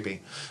not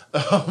creepy.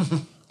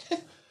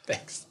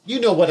 Thanks.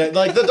 You know what,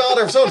 like the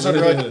daughter of so-and-so,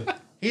 like,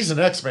 he's an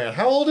X-Man.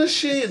 How old is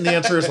she? And the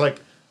answer is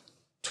like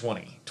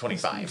 20,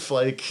 25.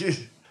 Like,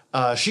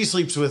 she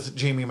sleeps with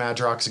Jamie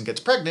Madrox and gets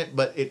pregnant,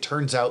 but it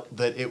turns out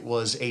that it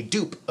was a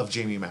dupe of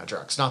Jamie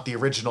Madrox. Not the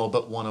original,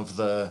 but one of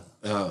the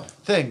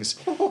things.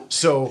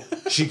 So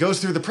she goes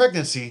through the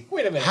pregnancy,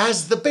 Wait a minute.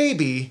 has the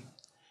baby,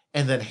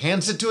 and then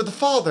hands it to the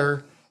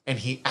father, and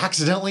he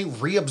accidentally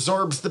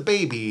reabsorbs the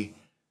baby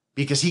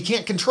because he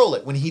can't control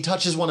it. When he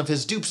touches one of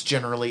his dupes,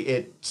 generally,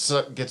 it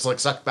gets like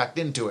sucked back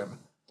into him.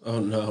 Oh,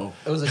 no.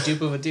 It was a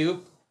dupe of a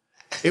dupe?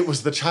 It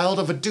was the child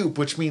of a dupe,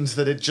 which means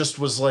that it just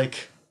was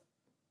like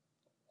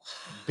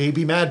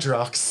baby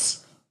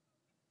Madrox.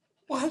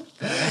 What?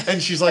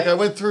 And she's like, I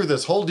went through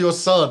this, hold your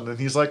son. And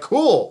he's like,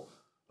 cool.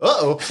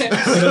 Uh-oh.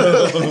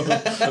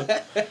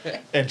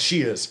 And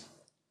she is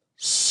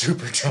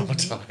super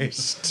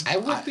traumatized. I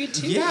would be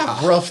too.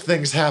 Yeah. Rough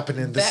things happen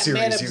in this That series,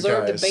 man you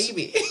absorbed a guys.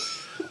 baby.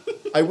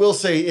 I will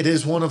say it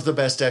is one of the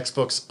best X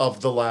books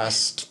of the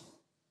last,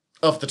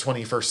 of the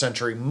 21st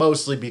century,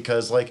 mostly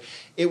because, like,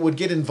 it would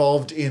get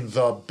involved in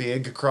the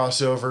big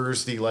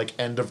crossovers, the, like,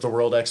 end of the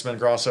world X-Men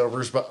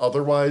crossovers, but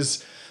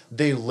otherwise,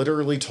 they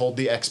literally told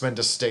the X-Men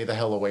to stay the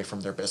hell away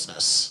from their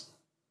business.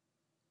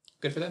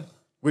 Good for them.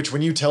 Which,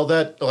 when you tell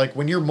that, like,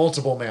 when you're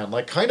Multiple Man,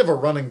 like, kind of a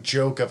running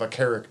joke of a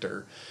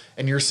character,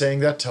 and you're saying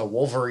that to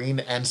Wolverine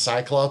and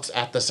Cyclops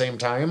at the same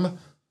time,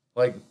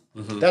 like,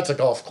 that's a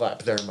golf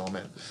clap there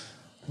moment.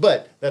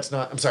 But that's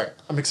not, I'm sorry,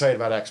 I'm excited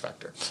about X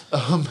Factor.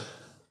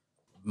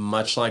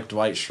 Much like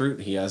Dwight Schrute,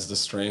 he has the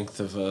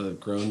strength of a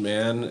grown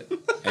man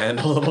and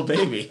a little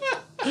baby.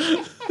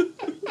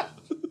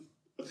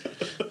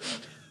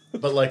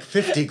 But like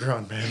 50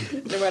 grown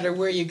men. No matter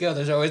where you go,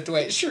 there's always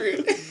Dwight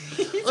Schrute.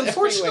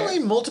 Unfortunately,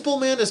 everywhere. Multiple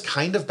Man is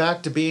kind of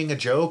back to being a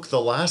joke.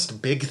 The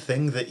last big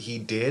thing that he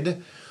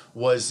did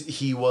was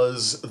he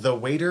was the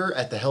waiter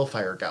at the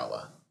Hellfire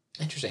Gala.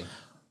 Interesting.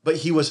 But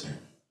he was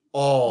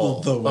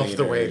all The of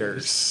the waiters.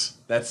 waiters.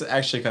 That's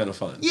actually kind of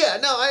fun. Yeah,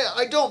 no,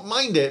 I don't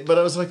mind it, but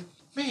I was like,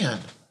 man,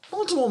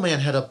 Multiple Man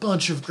had a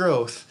bunch of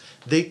growth.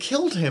 They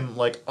killed him,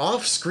 like,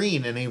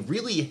 off-screen in a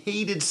really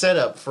hated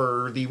setup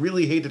for the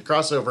really hated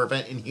crossover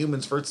event in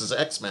Humans vs.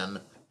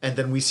 X-Men. And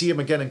then we see him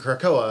again in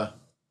Krakoa,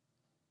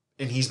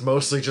 and he's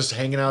mostly just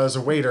hanging out as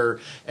a waiter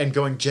and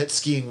going jet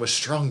skiing with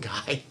Strong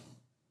Guy.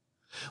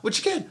 Which,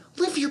 again,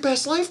 live your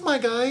best life, my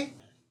guy.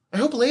 I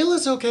hope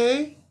Layla's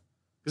okay.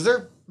 Because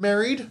they're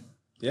married.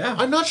 Yeah.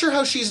 I'm not sure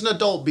how she's an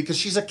adult because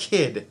she's a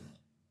kid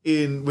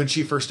when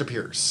she first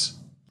appears.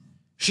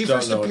 She Don't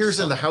first know appears what's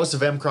in the up. House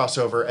of M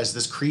crossover as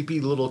this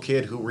creepy little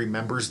kid who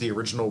remembers the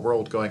original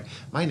world going,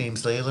 my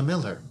name's Layla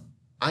Miller.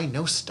 I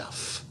know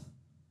stuff.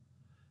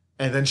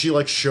 And then she,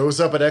 like, shows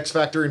up at X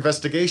Factor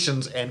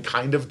Investigations and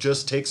kind of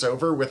just takes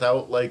over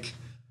without, like,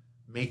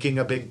 making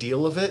a big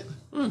deal of it.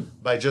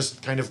 By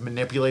just kind of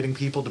manipulating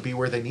people to be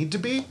where they need to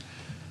be.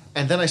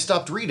 And then I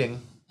stopped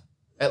reading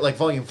at, like,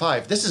 volume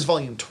 5. This is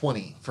volume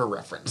 20, for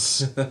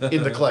reference,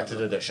 in the collected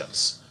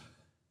editions.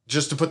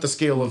 Just to put the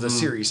scale of the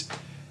series.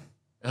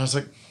 And I was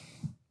like,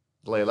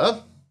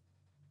 Layla,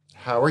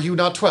 how are you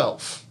not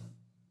 12?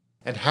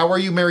 And how are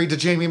you married to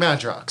Jamie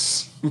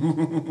Madrox?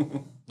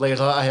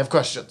 Layla, I have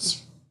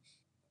questions.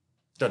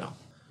 Don't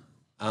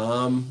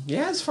know.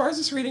 Yeah, as far as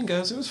this reading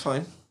goes, it was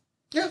fine.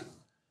 Yeah.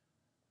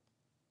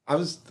 I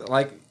was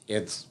like,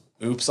 it's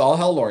oops, all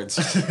Hell Lords.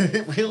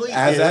 It really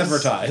As is.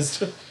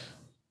 advertised.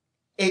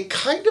 It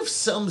kind of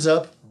sums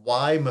up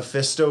why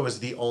Mephisto is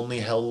the only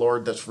Hell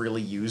Lord that's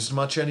really used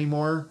much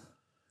anymore.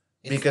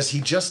 Because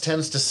he just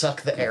tends to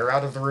suck the air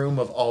out of the room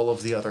of all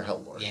of the other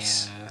Hell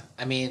Lords. Yeah.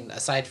 I mean,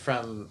 aside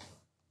from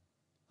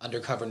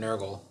Undercover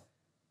Nurgle,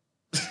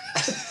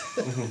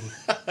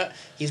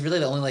 he's really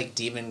the only, like,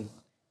 demon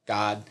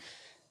god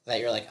that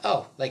you're like,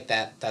 oh, like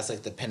that's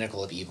like the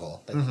pinnacle of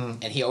evil. Like,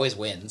 and he always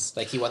wins.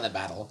 Like, he won that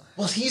battle.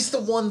 Well, he's the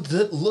one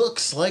that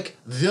looks like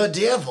the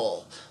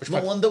devil.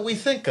 The one that we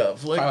think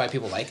of. Like, Probably why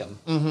people like him.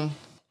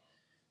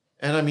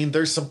 and I mean,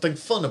 there's something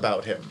fun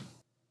about him.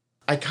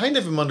 I kind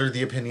of am under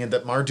the opinion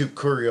that Marduk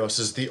Kurios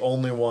is the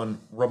only one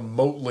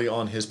remotely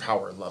on his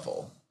power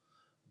level.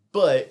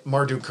 But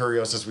Marduk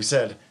Kurios, as we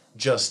said,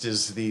 just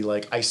is the,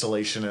 like,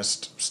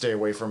 isolationist, stay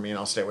away from me and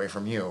I'll stay away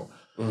from you.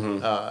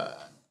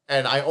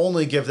 And I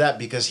only give that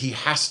because he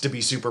has to be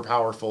super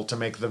powerful to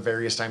make the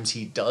various times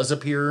he does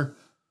appear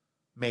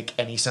make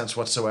any sense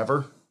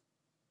whatsoever.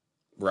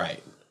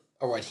 Right.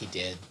 Or what he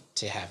did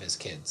to have his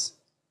kids.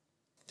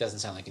 Doesn't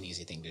sound like an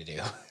easy thing to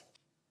do.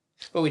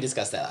 But we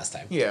discussed that last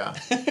time. Yeah.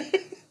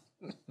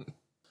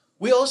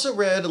 We also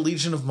read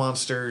Legion of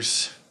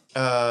Monsters,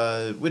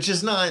 which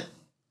is not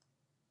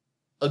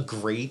a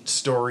great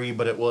story,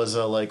 but it was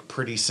a, like,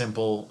 pretty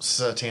simple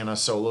Satana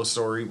solo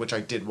story, which I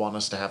did want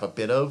us to have a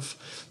bit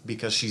of,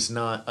 because she's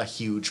not a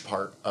huge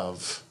part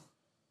of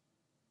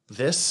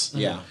this.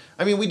 Yeah.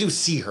 I mean, we do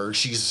see her,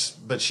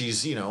 but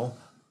she's, you know,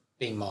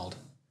 Being mauled.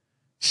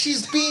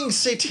 she's being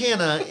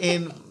Satana,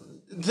 and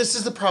this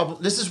is the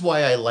problem. This is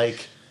why I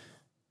like,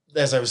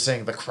 as I was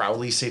saying, the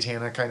Crowley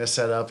Satana kind of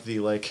setup, the,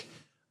 like,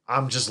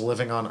 I'm just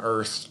living on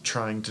Earth,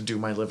 trying to do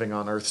my living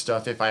on Earth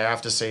stuff. If I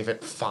have to save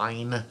it,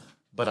 fine.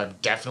 But I'm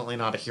definitely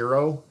not a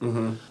hero.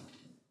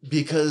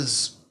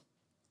 Because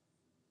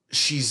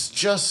she's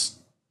just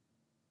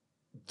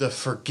the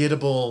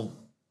forgettable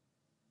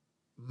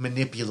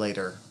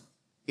manipulator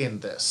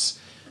in this.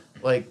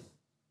 Like,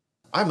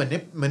 I'm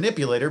a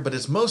manipulator, but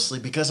it's mostly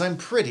because I'm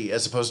pretty,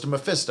 as opposed to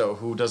Mephisto,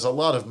 who does a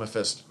lot of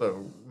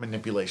Mephisto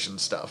manipulation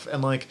stuff.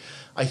 And, like,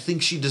 I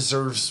think she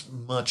deserves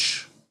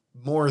much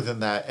more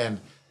than that, and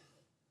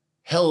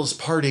Hell's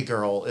Party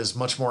Girl is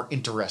much more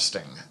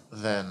interesting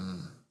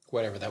than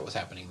Whatever that was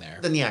happening there.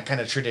 yeah,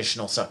 kind of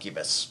traditional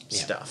succubus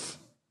stuff.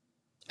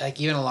 Like,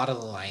 even a lot of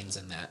the lines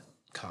in that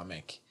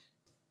comic,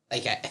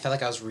 like, I felt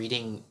like I was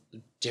reading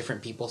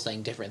different people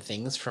saying different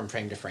things from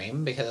frame to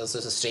frame, because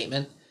there's a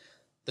statement,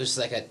 there's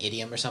like an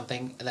idiom or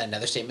something, and then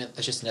another statement,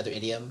 there's just another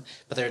idiom,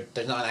 but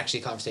they're not actually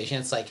a conversation.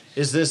 It's like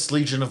Is this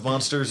Legion of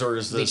Monsters, or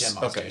is this... Legion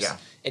of Monsters. Okay, yeah.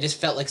 It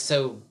just felt like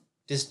so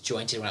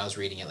disjointed when I was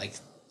reading it. Like,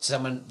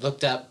 someone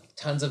looked up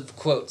tons of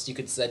quotes you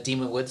could a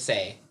demon would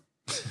say,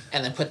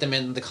 and then put them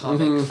in the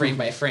comic frame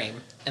by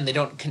frame, and they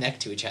don't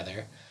connect to each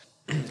other.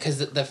 Because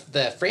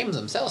the frames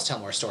themselves tell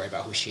more story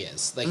about who she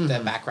is, like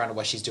the background of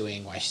what she's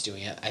doing, why she's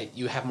doing it.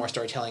 You have more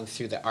storytelling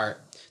through the art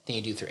than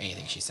you do through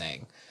anything she's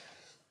saying.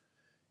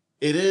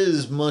 It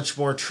is much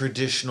more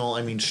traditional.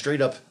 I mean,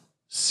 straight up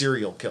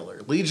serial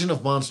killer. Legion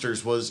of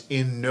Monsters was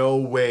in no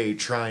way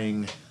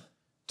trying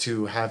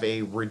to have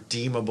a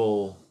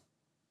redeemable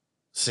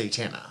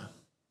Satana.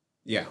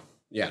 Yeah.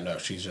 Yeah, no,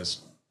 she's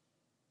just...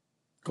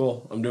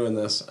 Cool, I'm doing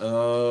this.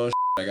 Oh,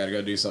 I gotta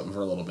go do something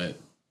for a little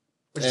bit.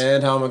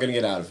 And how am I gonna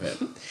get out of it?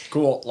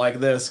 Cool, like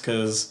this,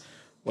 because...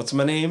 What's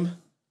my name?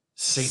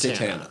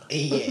 Satana.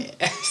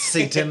 Yeah.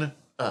 Satan.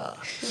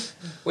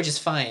 Which is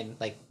fine.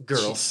 Like,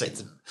 Girl, it's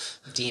Satan.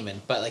 a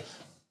demon. But, like,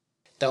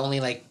 the only,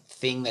 like,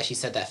 thing that she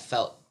said that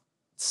felt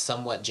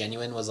somewhat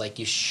genuine was, like,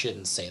 you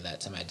shouldn't say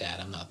that to my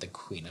dad. I'm not the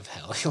queen of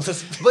hell.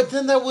 But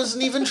then that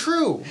wasn't even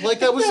true.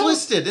 Like, that was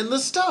listed in the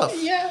stuff.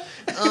 Yeah.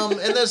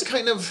 And that's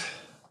kind of...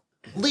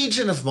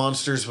 Legion of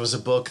Monsters was a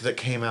book that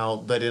came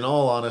out that, in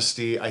all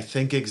honesty, I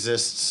think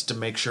exists to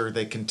make sure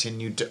they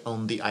continued to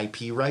own the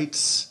IP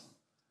rights.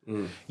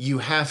 You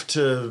have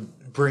to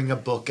bring a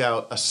book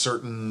out a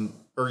certain...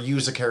 or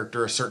use a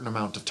character a certain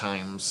amount of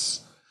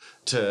times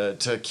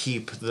to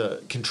keep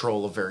the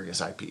control of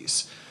various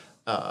IPs.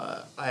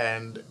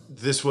 And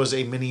this was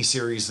a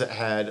mini-series that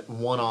had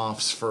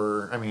one-offs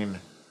for, I mean,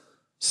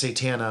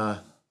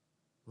 Satana,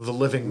 the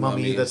Living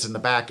Mummy that's in the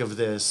back of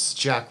this,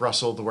 Jack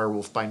Russell, the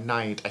Werewolf by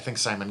Night, I think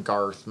Simon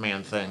Garth,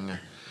 Man-Thing.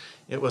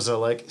 It was a,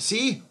 like,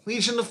 see?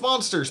 Legion of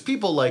Monsters.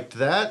 People liked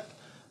that.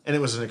 And it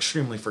was an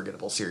extremely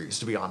forgettable series,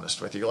 to be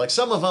honest with you. Like,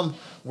 some of them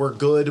were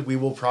good. We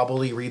will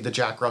probably read the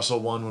Jack Russell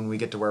one when we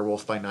get to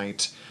Werewolf by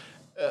Night.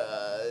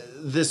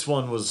 This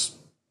one was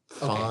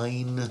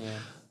fine. Okay. Yeah.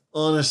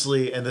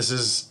 Honestly, and this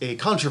is a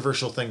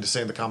controversial thing to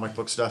say in the comic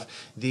book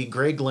stuff, the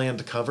Greg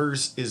Land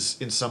covers is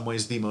in some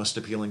ways the most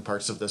appealing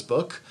parts of this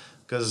book,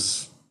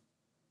 because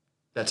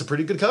that's a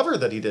pretty good cover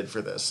that he did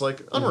for this.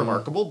 Like,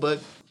 unremarkable,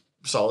 but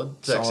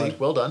solid, sexy,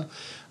 well done.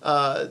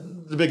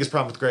 The biggest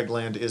problem with Greg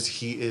Land is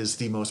he is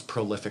the most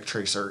prolific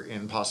tracer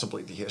in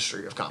possibly the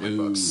history of comic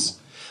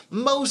books.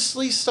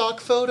 Mostly stock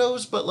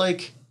photos, but,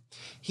 like,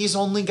 he's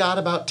only got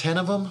about 10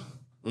 of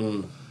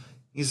them.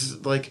 He's,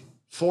 like...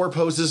 4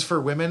 poses for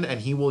women,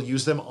 and he will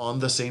use them on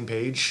the same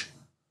page.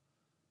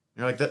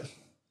 You're like, that...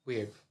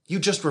 Weird. You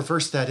just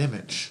reversed that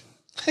image.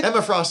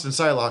 Emma Frost and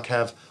Psylocke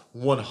have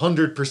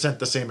 100%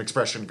 the same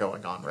expression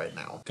going on right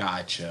now.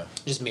 Gotcha.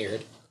 Just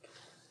mirrored.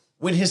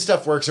 When his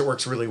stuff works, it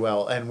works really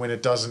well. And when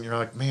it doesn't, you're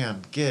like,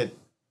 man,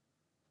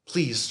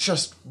 please,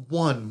 just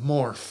one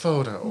more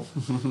photo.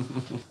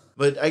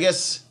 But I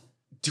guess,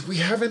 do we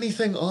have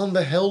anything on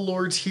the Hell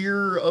Lords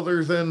here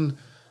other than...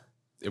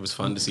 It was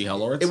fun to see Hell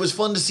Lords? It was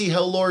fun to see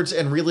Hell Lords,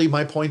 and really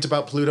my point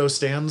about Pluto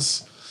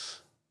stands.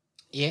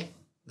 Yeah.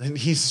 And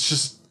he's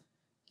just...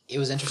 It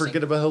was interesting.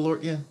 Forget about Hell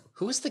Lord, yeah.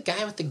 Who was the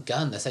guy with the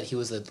gun that said he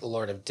was the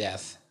Lord of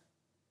Death?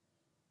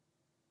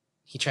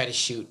 He tried to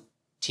shoot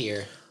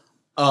Tyr.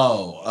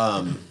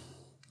 Oh,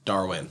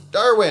 Darwin.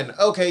 Darwin,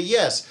 okay,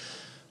 yes.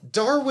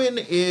 Darwin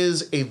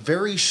is a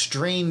very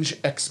strange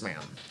X-Man.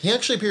 He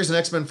actually appears in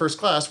X-Men First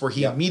Class, where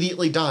he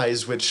immediately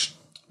dies, which...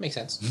 Makes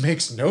sense.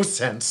 Makes no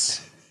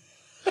sense.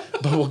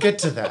 But we'll get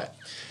to that.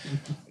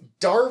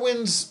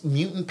 Darwin's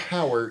mutant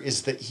power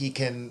is that he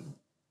can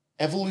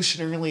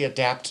evolutionarily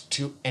adapt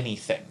to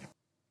anything.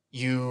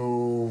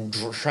 You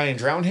try and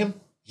drown him,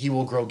 he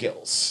will grow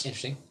gills.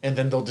 Interesting. And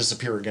then they'll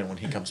disappear again when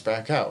he comes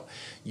back out.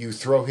 You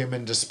throw him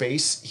into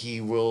space,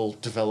 he will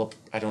develop...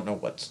 I don't know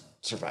what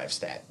survives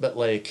that. But,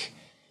 like...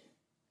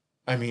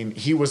 I mean,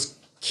 he was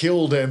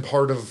killed and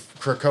part of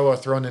Krakoa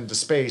thrown into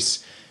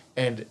space...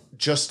 And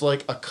just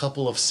like a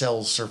couple of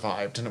cells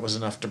survived, and it was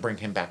enough to bring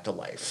him back to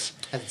life.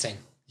 That's insane.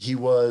 He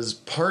was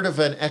part of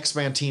an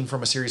X-Man team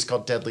from a series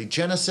called Deadly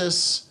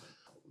Genesis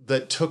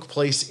that took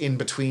place in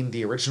between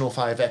the original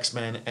 5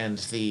 X-Men and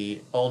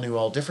the all-new,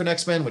 all-different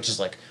X-Men, which is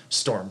like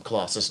Storm,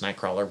 Colossus,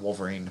 Nightcrawler,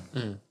 Wolverine.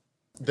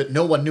 That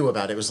no one knew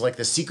about. It was like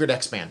the secret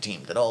X-Man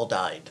team that all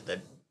died. That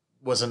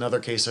was another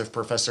case of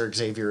Professor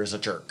Xavier as a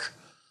jerk.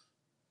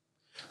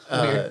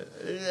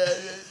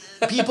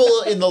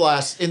 People in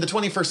the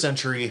 21st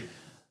century,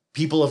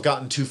 people have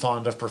gotten too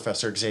fond of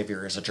Professor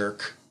Xavier as a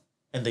jerk,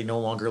 and they no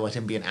longer let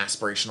him be an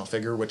aspirational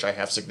figure, which I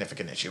have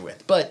significant issue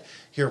with. But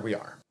here we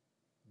are.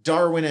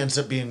 Darwin ends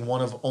up being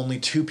one of only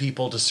 2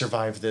 people to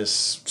survive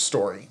this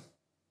story.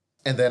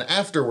 And then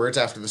afterwards,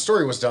 after the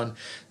story was done,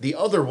 the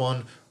other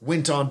one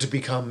went on to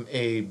become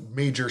a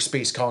major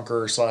space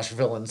conqueror /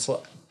 villain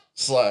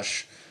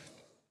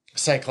 /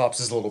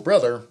 Cyclops' little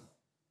brother.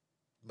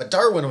 But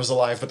Darwin was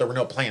alive, but there were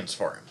no plans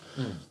for him.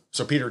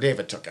 So Peter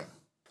David took him.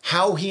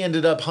 How he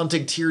ended up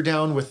hunting Tyr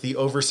down with the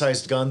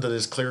oversized gun that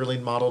is clearly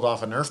modeled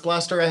off a Nerf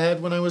blaster I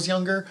had when I was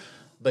younger,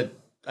 but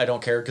I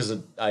don't care because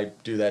I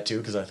do that too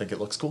because I think it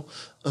looks cool.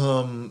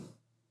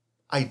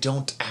 I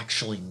don't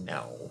actually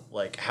know,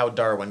 like, how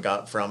Darwin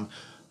got from,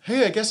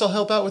 hey, I guess I'll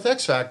help out with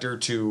X Factor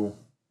to,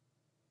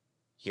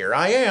 here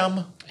I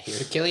am. Here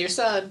to kill your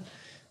son.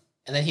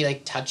 And then he,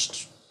 like,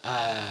 touched,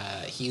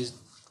 he used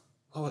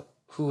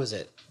who was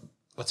it?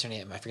 What's her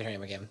name? I forget her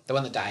name again. The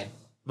one that died.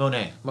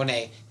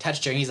 Monet.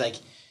 Touched her and he's like,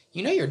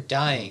 you know you're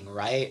dying,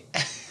 right?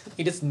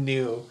 He just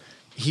knew.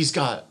 He's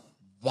got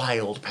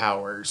wild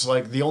powers.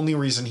 Like, the only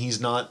reason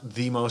he's not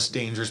the most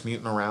dangerous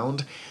mutant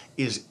around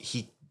is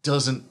he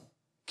doesn't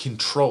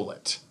control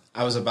it.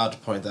 I was about to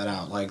point that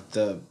out. Like,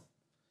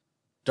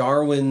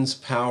 Darwin's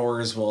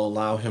powers will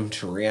allow him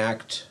to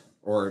react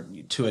or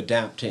to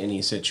adapt to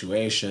any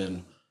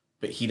situation,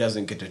 but he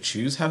doesn't get to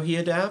choose how he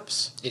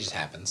adapts. It just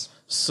happens.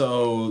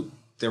 So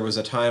there was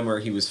a time where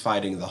he was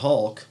fighting the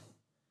Hulk,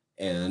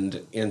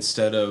 and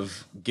instead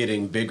of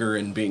getting bigger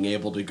and being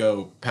able to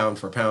go pound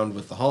for pound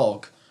with the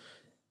Hulk,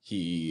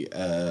 he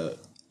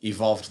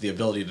evolved the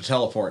ability to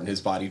teleport, and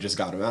his body just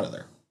got him out of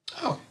there.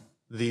 Oh.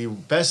 The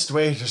best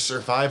way to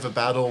survive a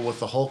battle with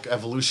the Hulk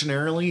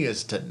evolutionarily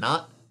is to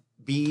not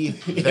be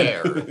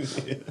there.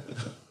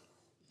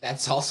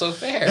 That's also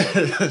fair.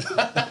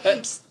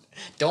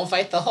 Don't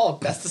fight the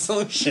Hulk. That's the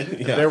solution.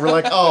 Yeah. They were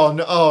like, oh,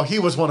 no, he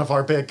was one of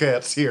our big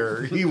hits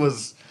here. He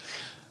was...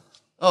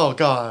 Oh,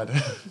 God.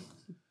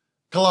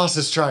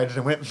 Colossus tried and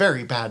it went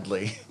very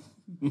badly.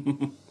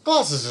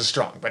 Colossus is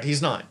strong, but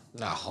he's not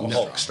No,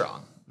 Hulk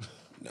strong.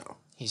 No.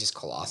 He's just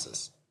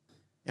Colossus.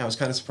 Yeah, I was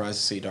kind of surprised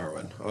to see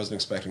Darwin. I wasn't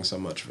expecting so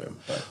much of him.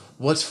 But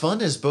What's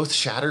fun is both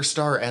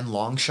Shatterstar and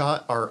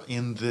Longshot are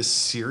in this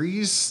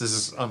series. This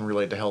is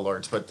unrelated to Hell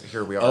Lords, but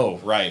here we are. oh,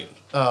 right.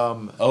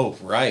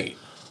 Right.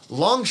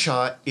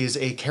 Longshot is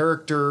a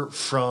character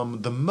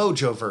from the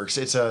Mojoverse.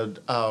 It's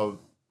a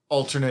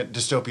alternate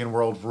dystopian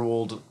world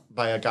ruled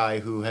by a guy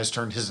who has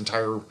turned his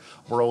entire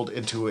world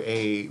into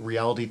a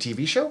reality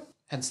TV show.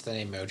 Hence the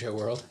name Mojo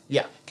World.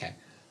 Yeah. Okay.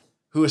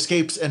 Who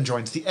escapes and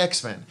joins the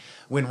X-Men.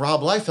 When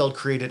Rob Liefeld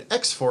created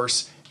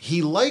X-Force,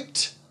 he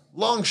liked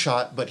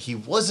Longshot, but he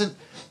wasn't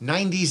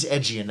 90s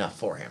edgy enough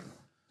for him.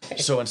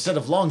 So instead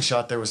of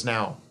Longshot, there was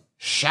now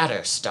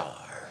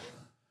Shatterstar,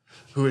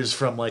 who is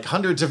from like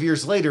hundreds of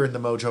years later in the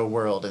Mojo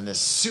world and is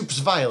super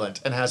violent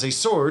and has a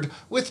sword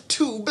with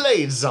 2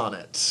 blades on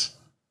it.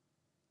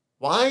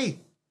 Why?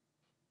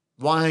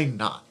 Why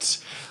not?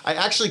 I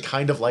actually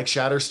kind of like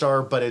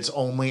Shatterstar, but it's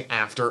only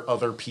after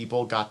other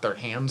people got their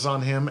hands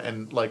on him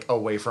and like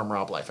away from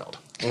Rob Liefeld.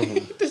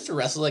 Just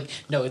wrestle like,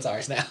 no, it's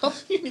ours now.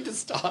 You need to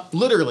stop.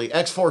 Literally,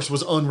 X-Force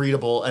was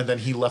unreadable, and then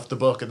he left the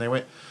book, and they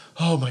went,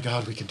 "Oh my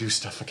God, we can do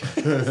stuff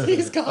again."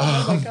 He's gone.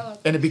 Oh my God.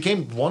 And it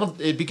became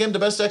the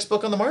best X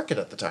book on the market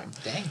at the time.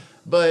 Dang.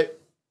 But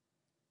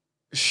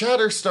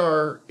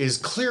Shatterstar is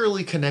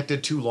clearly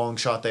connected to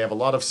Longshot. They have a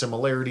lot of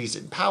similarities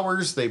in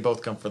powers. They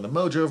both come from the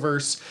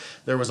Mojoverse.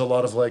 There was a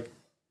lot of like,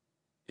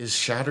 is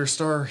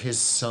Shatterstar his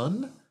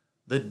son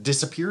that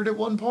disappeared at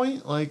one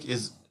point? Like,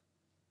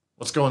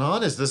 what's going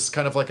on? Is this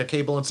kind of like a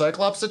Cable and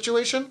Cyclops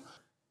situation?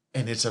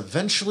 And it's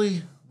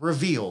eventually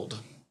revealed.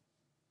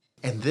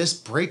 And this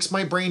breaks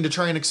my brain to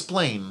try and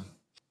explain.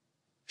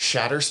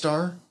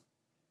 Shatterstar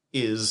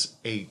is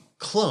a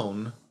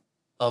clone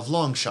of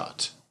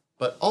Longshot.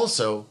 But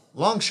also,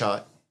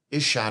 Longshot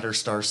is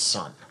Shatterstar's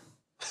son.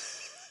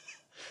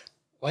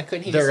 Why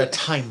couldn't he They're a just...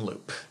 time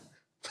loop.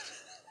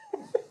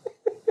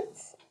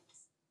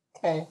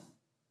 Okay.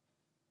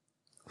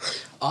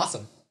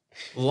 Awesome.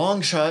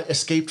 Longshot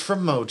escaped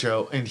from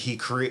Mojo, and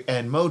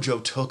and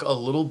Mojo took a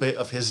little bit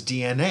of his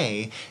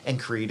DNA and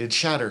created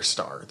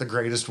Shatterstar, the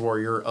greatest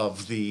warrior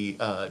of the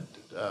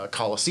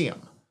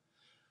Colosseum.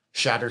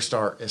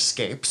 Shatterstar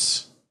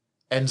escapes,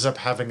 ends up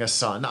having a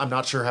son. I'm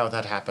not sure how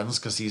that happens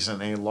because he's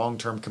in a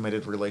long-term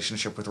committed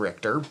relationship with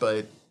Richter,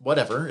 but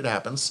whatever, it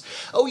happens.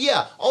 Oh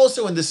yeah,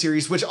 also in this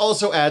series, which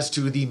also adds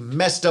to the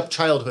messed up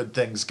childhood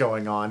things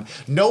going on,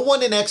 no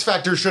one in X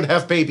Factor should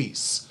have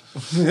babies.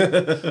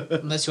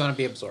 Unless you want to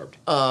be absorbed.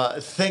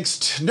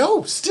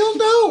 No, still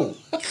no.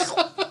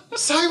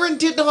 Siren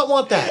did not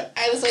want that.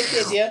 I just like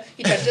the idea.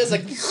 He touched it, it's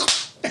like...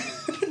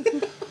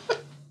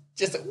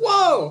 just like,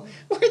 whoa!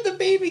 Where'd the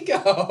baby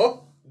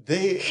go?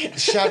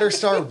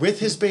 Shatterstar with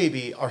his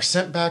baby are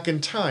sent back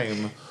in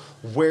time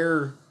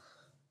where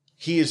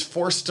he is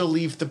forced to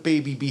leave the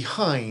baby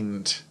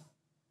behind,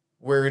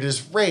 where it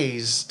is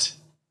raised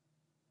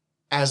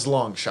as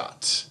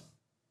Longshot.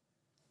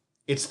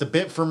 It's the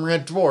bit from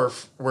Red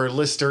Dwarf where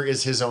Lister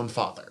is his own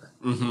father,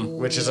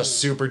 which is a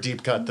super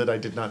deep cut that I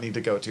did not need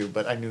to go to,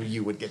 but I knew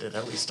you would get it,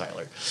 at least,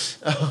 Tyler.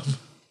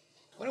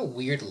 What a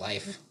weird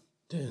life.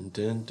 Dun,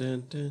 dun,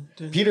 dun, dun,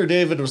 dun. Peter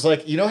David was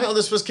like, you know how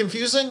this was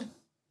confusing?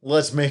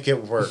 Let's make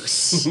it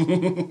worse.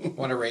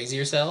 Want to raise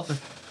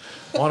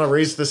yourself? Want to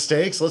raise the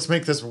stakes? Let's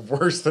make this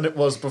worse than it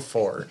was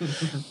before.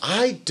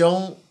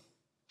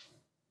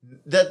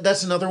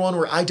 That's another one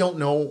where I don't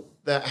know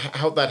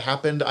how that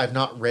happened. I've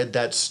not read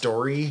that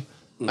story.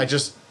 I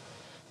just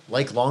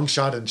like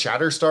Longshot and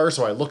Shatterstar,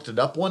 so I looked it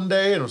up one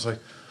day and was like,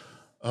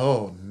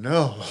 oh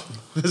no,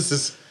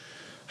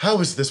 how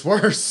is this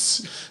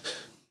worse?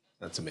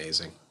 That's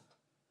amazing.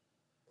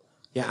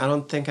 Yeah, I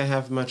don't think I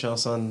have much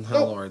else on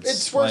Hell Lords.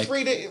 It's worth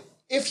reading.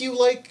 If you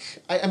like,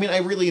 I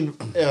really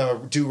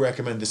do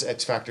recommend this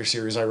X Factor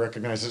series. I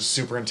recognize it's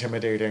super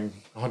intimidating,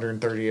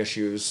 130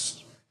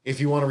 issues. If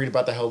you want to read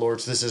about the Hell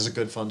Lords, this is a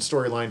good fun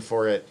storyline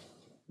for it.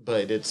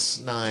 but it's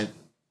not...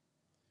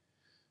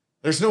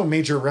 There's no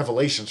major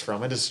revelations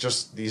from it. It's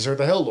just, these are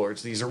the Hell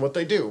Lords. These are what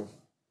they do.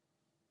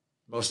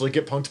 Mostly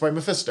get punked by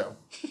Mephisto.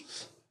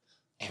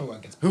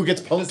 Everyone gets Who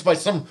gets punked by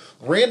some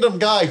random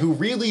guy who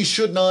really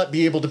should not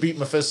be able to beat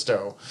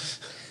Mephisto.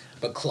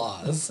 But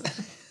claws.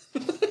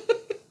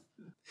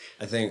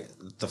 I think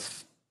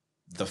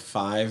the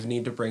 5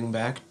 need to bring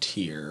back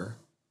Tyr.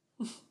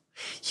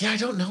 Yeah, I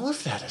don't know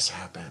if that has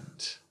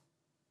happened.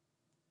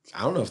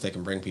 I don't know if they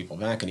can bring people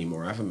back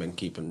anymore. I haven't been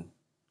keeping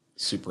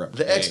super up to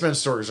The date. X-Men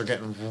stories are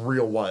getting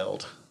real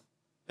wild.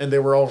 And they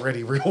were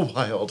already real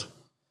wild.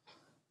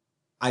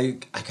 I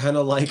kind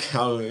of like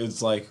how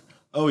it's like,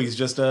 oh, he's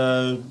just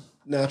a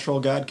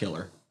natural god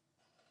killer.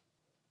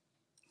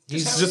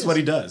 He's just what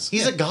he does.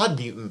 He's a god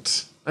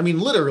mutant. I mean,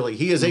 literally,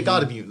 he is a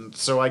god mutant,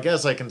 so I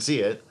guess I can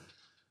see it.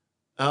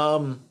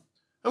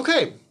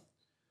 Okay.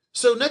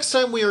 So next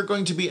time we are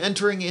going to be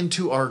entering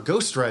into our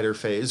Ghost Rider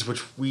phase,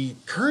 which we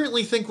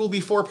currently think will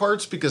be 4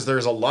 parts because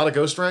there's a lot of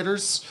Ghost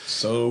Riders.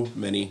 So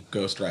many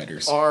Ghost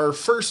Riders. Our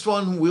first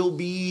one will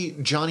be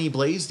Johnny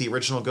Blaze, the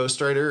original Ghost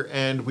Rider,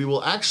 and we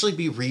will actually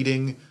be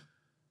reading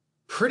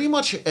pretty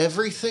much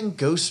everything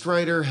Ghost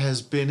Rider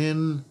has been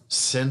in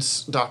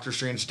since Doctor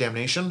Strange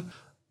Damnation,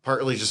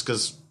 partly just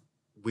because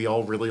we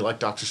all really like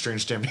Doctor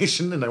Strange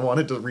Damnation, and I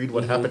wanted to read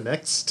what happened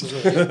next.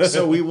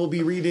 So we will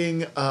be reading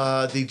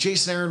the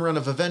Jason Aaron run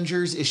of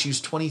Avengers, issues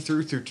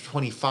 23 through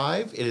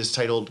 25. It is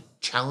titled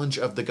Challenge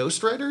of the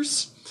Ghost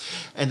Riders.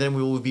 And then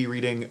we will be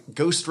reading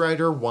Ghost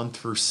Rider 1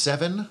 through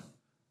 7,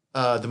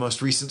 the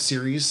most recent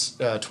series,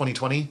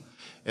 2020.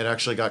 It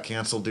actually got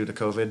canceled due to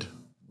COVID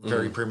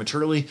very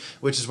prematurely,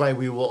 which is why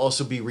we will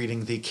also be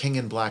reading the King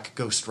in Black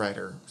Ghost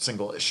Rider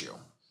single issue,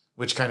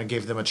 which kind of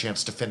gave them a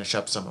chance to finish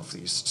up some of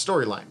these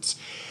storylines.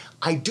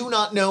 I do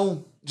not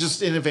know,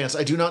 just in advance,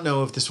 I do not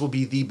know if this will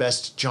be the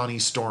best Johnny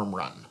Storm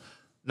run.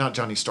 Not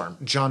Johnny Storm,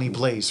 Johnny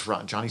Blaze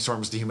run. Johnny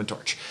Storm is the Human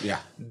Torch. Yeah.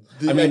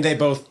 I mean, they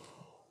both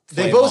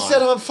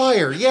set on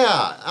fire.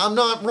 Yeah, I'm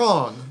not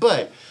wrong.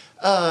 But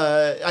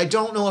I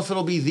don't know if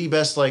it'll be the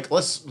best, like,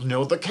 let's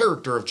know the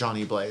character of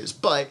Johnny Blaze.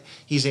 But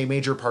he's a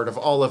major part of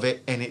all of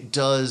it, and it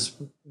does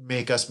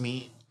make us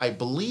meet, I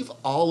believe,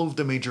 all of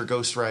the major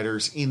Ghost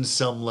Riders in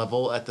some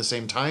level at the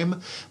same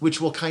time,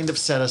 which will kind of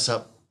set us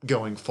up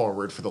going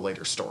forward for the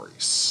later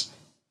stories.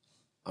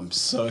 I'm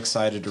so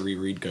excited to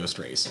reread Ghost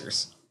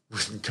Racers.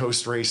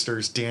 Ghost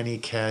Racers, Danny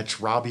Ketch,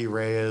 Robbie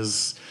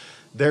Reyes.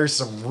 There's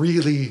some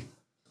really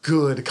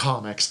good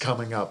comics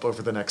coming up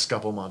over the next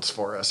couple months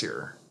for us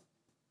here.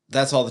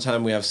 That's all the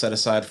time we have set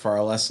aside for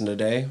our lesson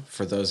today.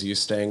 For those of you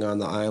staying on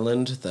the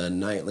island, the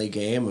nightly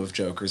game of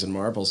Jokers and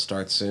Marbles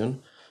starts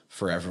soon.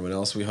 For everyone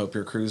else, we hope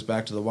your cruise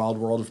back to the wild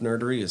world of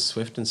nerdery is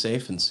swift and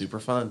safe and super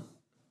fun.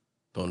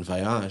 Bon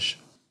voyage.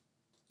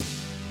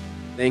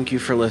 Thank you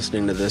for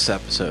listening to this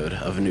episode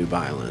of Noob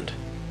Island.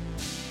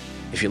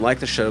 If you like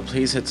the show,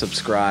 please hit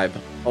subscribe.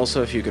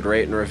 Also, if you could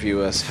rate and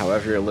review us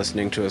however you're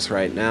listening to us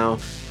right now,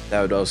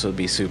 that would also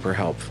be super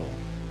helpful.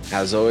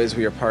 As always,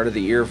 we are part of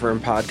the Earworm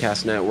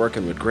Podcast Network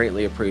and would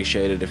greatly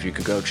appreciate it if you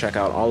could go check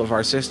out all of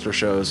our sister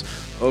shows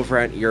over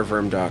at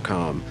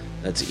earworm.com.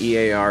 That's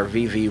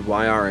EARVVYRM.com.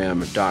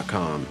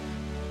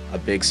 A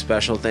big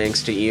special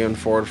thanks to Ian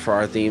Ford for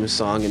our theme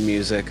song and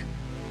music.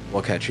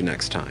 We'll catch you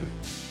next time.